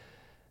where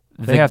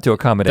they have to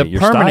accommodate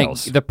your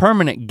styles. The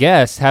permanent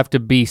guests have to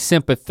be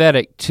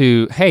sympathetic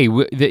to, hey,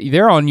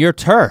 they're on your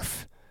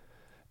turf.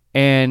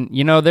 And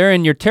you know, they're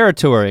in your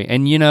territory.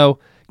 And you know,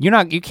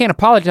 you can't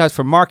apologize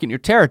for marking your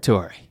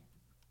territory.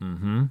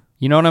 Mm-hmm.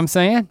 You know what I'm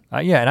saying?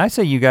 Yeah, and I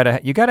say you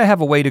gotta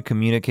have a way to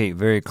communicate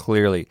very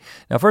clearly.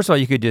 Now, first of all,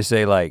 you could just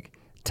say like,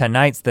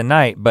 tonight's the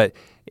night, but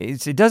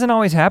it doesn't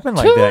always happen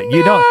like that.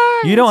 You don't.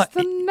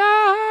 The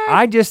night.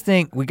 I just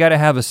think we gotta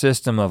have a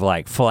system of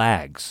like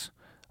flags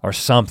or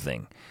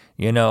something.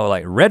 You know,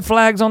 like red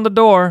flags on the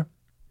door.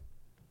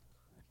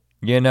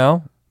 You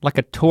know, like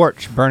a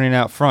torch burning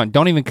out front.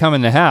 Don't even come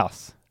in the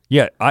house.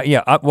 Yeah,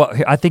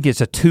 I think it's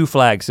a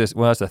 2-flag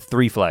system. Well, it's a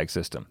 3-flag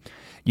system.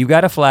 You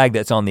got a flag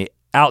that's on the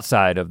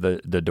outside of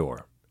the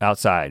door.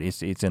 Outside,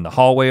 it's in the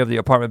hallway of the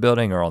apartment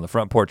building or on the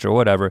front porch or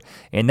whatever,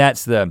 and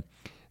that's the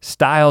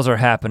styles are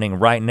happening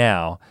right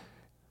now.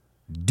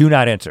 Do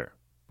not enter,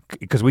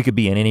 because we could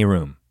be in any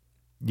room.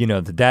 You know,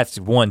 that's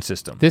one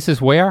system. This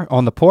is where?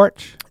 On the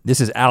porch?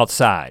 This is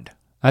outside.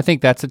 I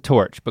think that's a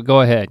torch, but go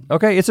ahead.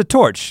 Okay, it's a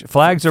torch.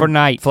 Flags are for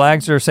night.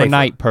 Flags are safe for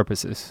night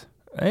purposes.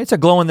 It's a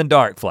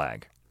glow-in-the-dark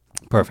flag.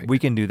 Perfect. We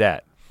can do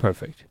that.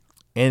 Perfect.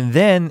 And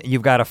then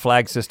you've got a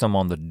flag system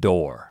on the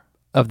door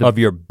of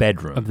your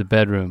bedroom. Of the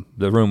bedroom.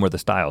 The room where the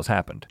styles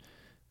happened.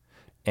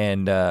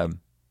 And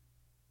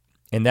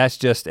that's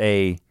just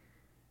the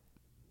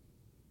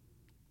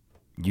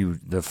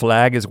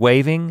flag is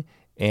waving,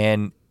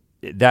 and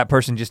that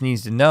person just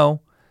needs to know,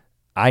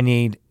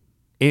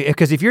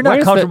 because if you're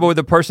not comfortable with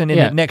the person in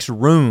the next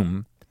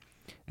room,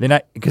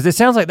 because it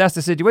sounds like that's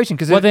the situation.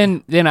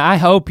 Then I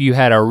hope you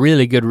had a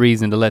really good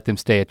reason to let them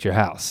stay at your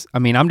house. I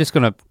mean, I'm just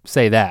gonna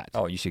say that.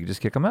 Oh, you should just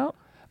kick them out?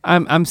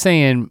 I'm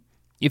saying,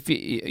 if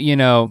you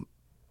know,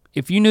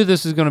 if you knew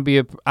this was gonna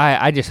be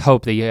I just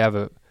hope that you have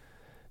a,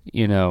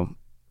 you know,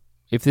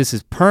 if this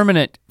is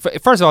permanent,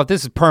 first of all, if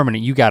this is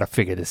permanent, you gotta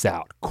figure this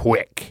out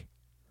quick.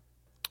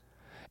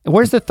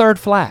 Where's the third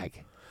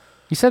flag?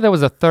 You said there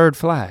was a third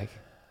flag.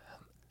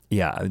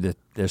 Yeah,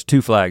 there's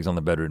 2 flags on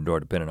the bedroom door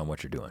depending on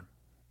what you're doing.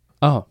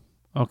 Oh,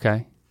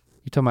 okay.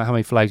 You're talking about how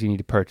many flags you need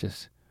to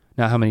purchase,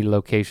 not how many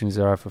locations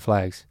there are for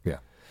flags. Yeah.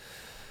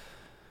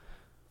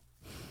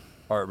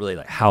 Or really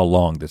like how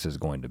long this is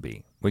going to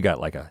be. We got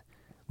the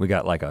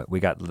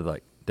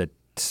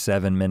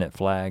 7-minute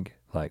flag.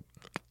 Like,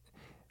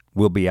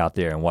 we'll be out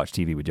there and watch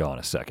TV with y'all in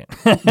a second.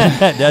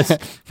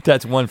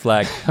 That's one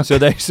flag. So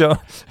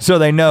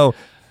they know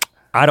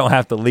I don't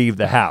have to leave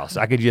the house.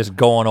 I could just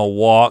go on a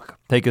walk,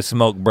 take a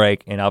smoke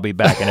break, and I'll be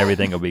back and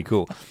everything will be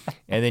cool.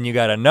 And then you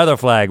got another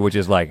flag, which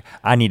is like,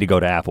 I need to go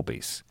to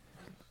Applebee's.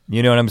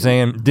 You know what I'm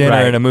saying?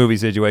 Dinner in a movie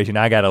situation,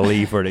 I gotta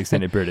leave for an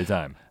extended period of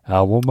time.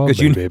 I want my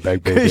baby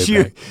back. Because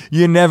you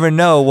never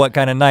know what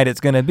kind of night it's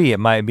gonna be. It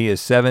might be a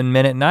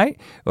 7-minute night,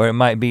 or it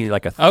might be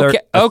like a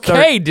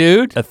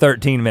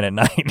 13-minute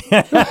night.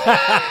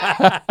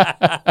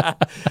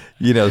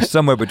 You know,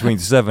 somewhere between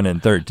 7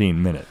 and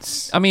 13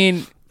 minutes. I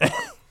mean,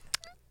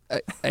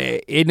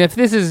 and if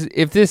this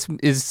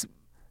is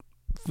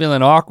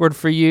feeling awkward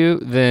for you,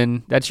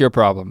 then that's your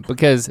problem,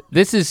 because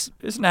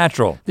it's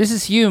natural. This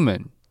is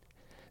human.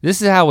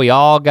 This is how we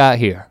all got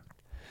here.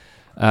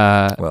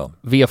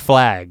 Via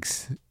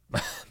flags.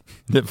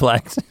 The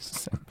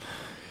flags.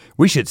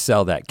 We should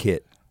sell that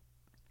kit.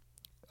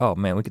 Oh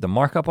man, the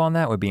markup on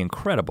that would be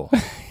incredible.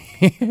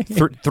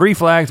 3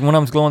 flags, one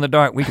of them's glow in the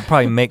dark. We could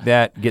probably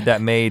get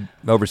that made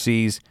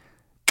overseas.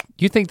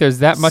 You think there's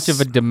that much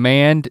of a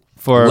demand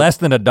for less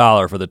than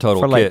 $1 for the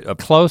total kit? A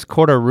close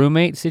quarter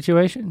roommate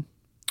situation?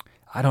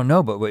 I don't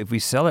know, but if we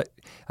sell it,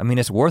 I mean,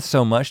 it's worth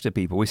so much to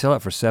people. We sell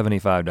it for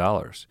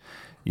 $75.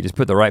 You just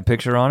put the right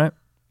picture on it,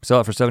 sell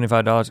it for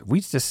 $75. We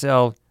just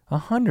sell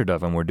 100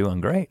 of them. We're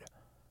doing great.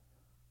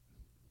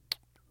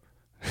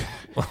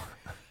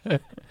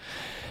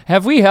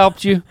 Have we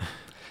helped you?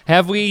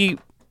 Have we?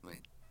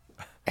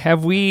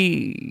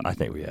 I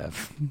think we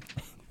have.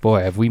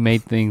 Boy, have we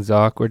made things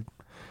awkward?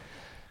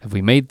 Have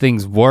we made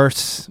things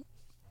worse?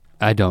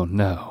 I don't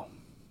know.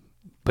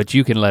 But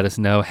you can let us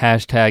know,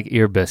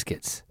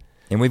 #earbiscuits.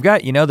 And we've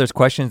got, there's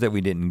questions that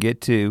we didn't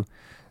get to.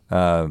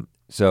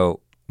 So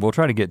we'll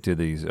try to get to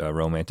these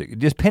romantic,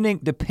 just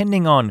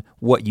depending on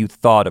what you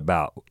thought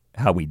about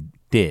how we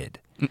did.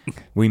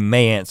 We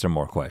may answer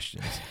more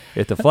questions.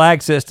 If the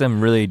flag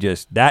system really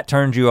that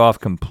turns you off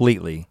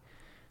completely,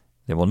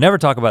 then we'll never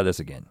talk about this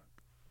again.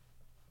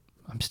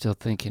 I'm still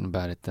thinking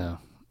about it though.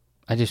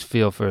 I just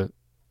feel for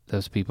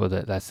those people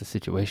that's the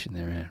situation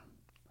they're in.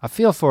 I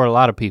feel for a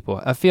lot of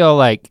people. I feel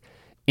like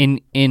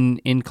in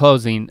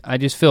closing, I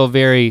just feel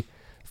very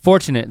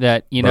fortunate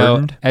that,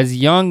 Burdened? As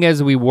young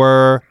as we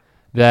were,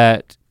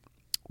 that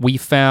we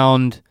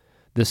found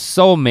the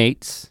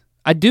soulmates.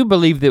 I do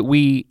believe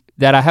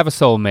that I have a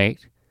soulmate.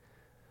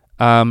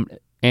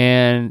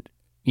 And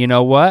you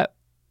know what?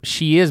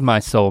 She is my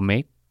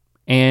soulmate.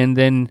 And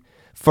then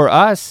for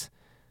us,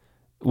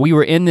 we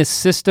were in this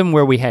system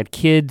where we had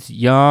kids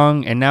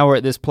young, and now we're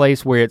at this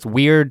place where it's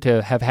weird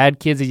to have had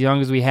kids as young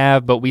as we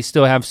have, but we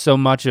still have so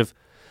much of,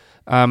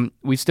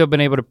 we've still been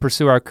able to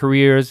pursue our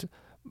careers,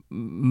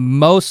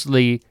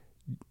 mostly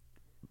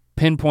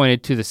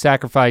pinpointed to the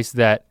sacrifice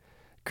that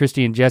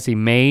Christy and Jesse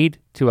made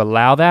to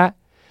allow that,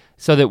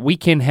 so that we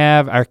can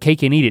have our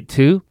cake and eat it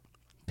too,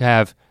 to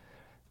have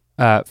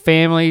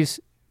families,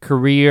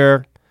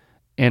 career,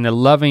 and a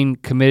loving,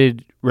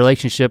 committed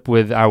relationship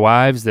with our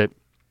wives. That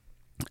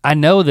I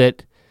know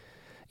that,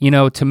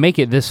 to make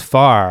it this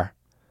far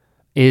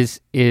is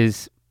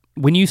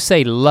when you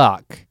say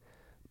luck,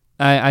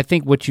 I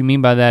think what you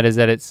mean by that is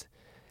that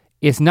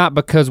it's not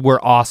because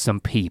we're awesome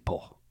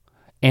people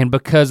and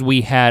because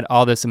we had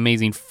all this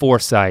amazing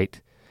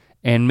foresight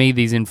and made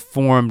these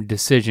informed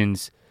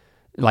decisions,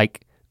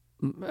 like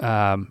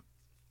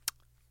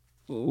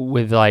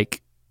with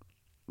like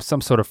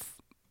some sort of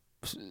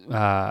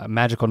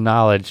magical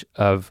knowledge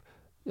of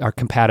our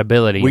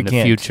compatibility in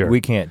the future. We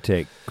can't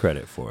take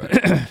credit for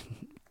it.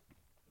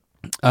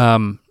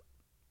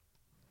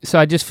 So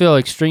I just feel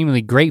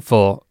extremely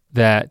grateful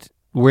that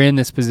we're in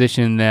this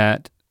position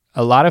that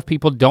a lot of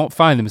people don't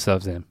find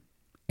themselves in,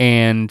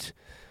 and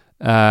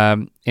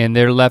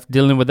they're left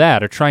dealing with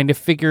that or trying to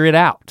figure it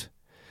out.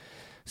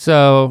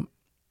 So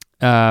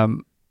I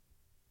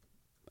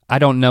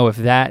don't know if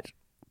that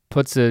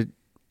puts an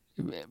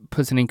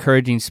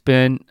encouraging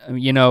spin.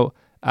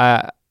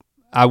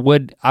 I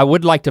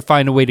would like to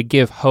find a way to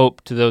give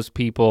hope to those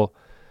people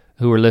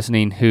who are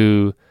listening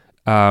who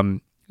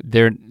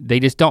they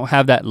just don't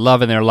have that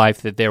love in their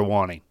life that they're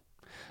wanting.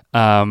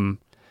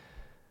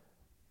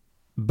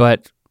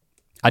 But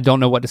I don't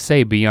know what to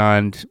say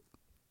beyond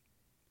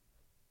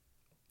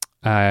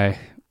I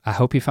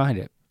hope you find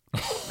it.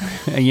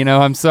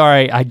 I'm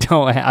sorry, I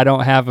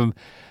don't have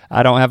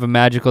a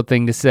magical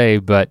thing to say,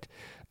 but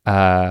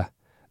our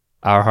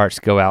hearts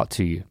go out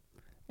to you,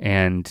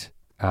 and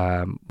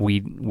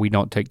we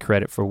don't take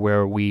credit for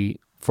where we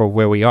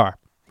are.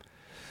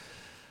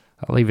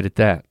 I'll leave it at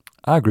that.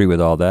 I agree with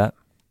all that.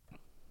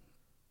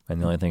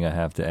 And the only thing I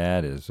have to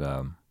add is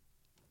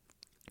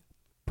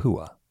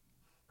Pua.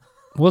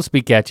 We'll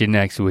speak at you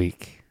next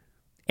week.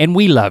 And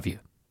we love you.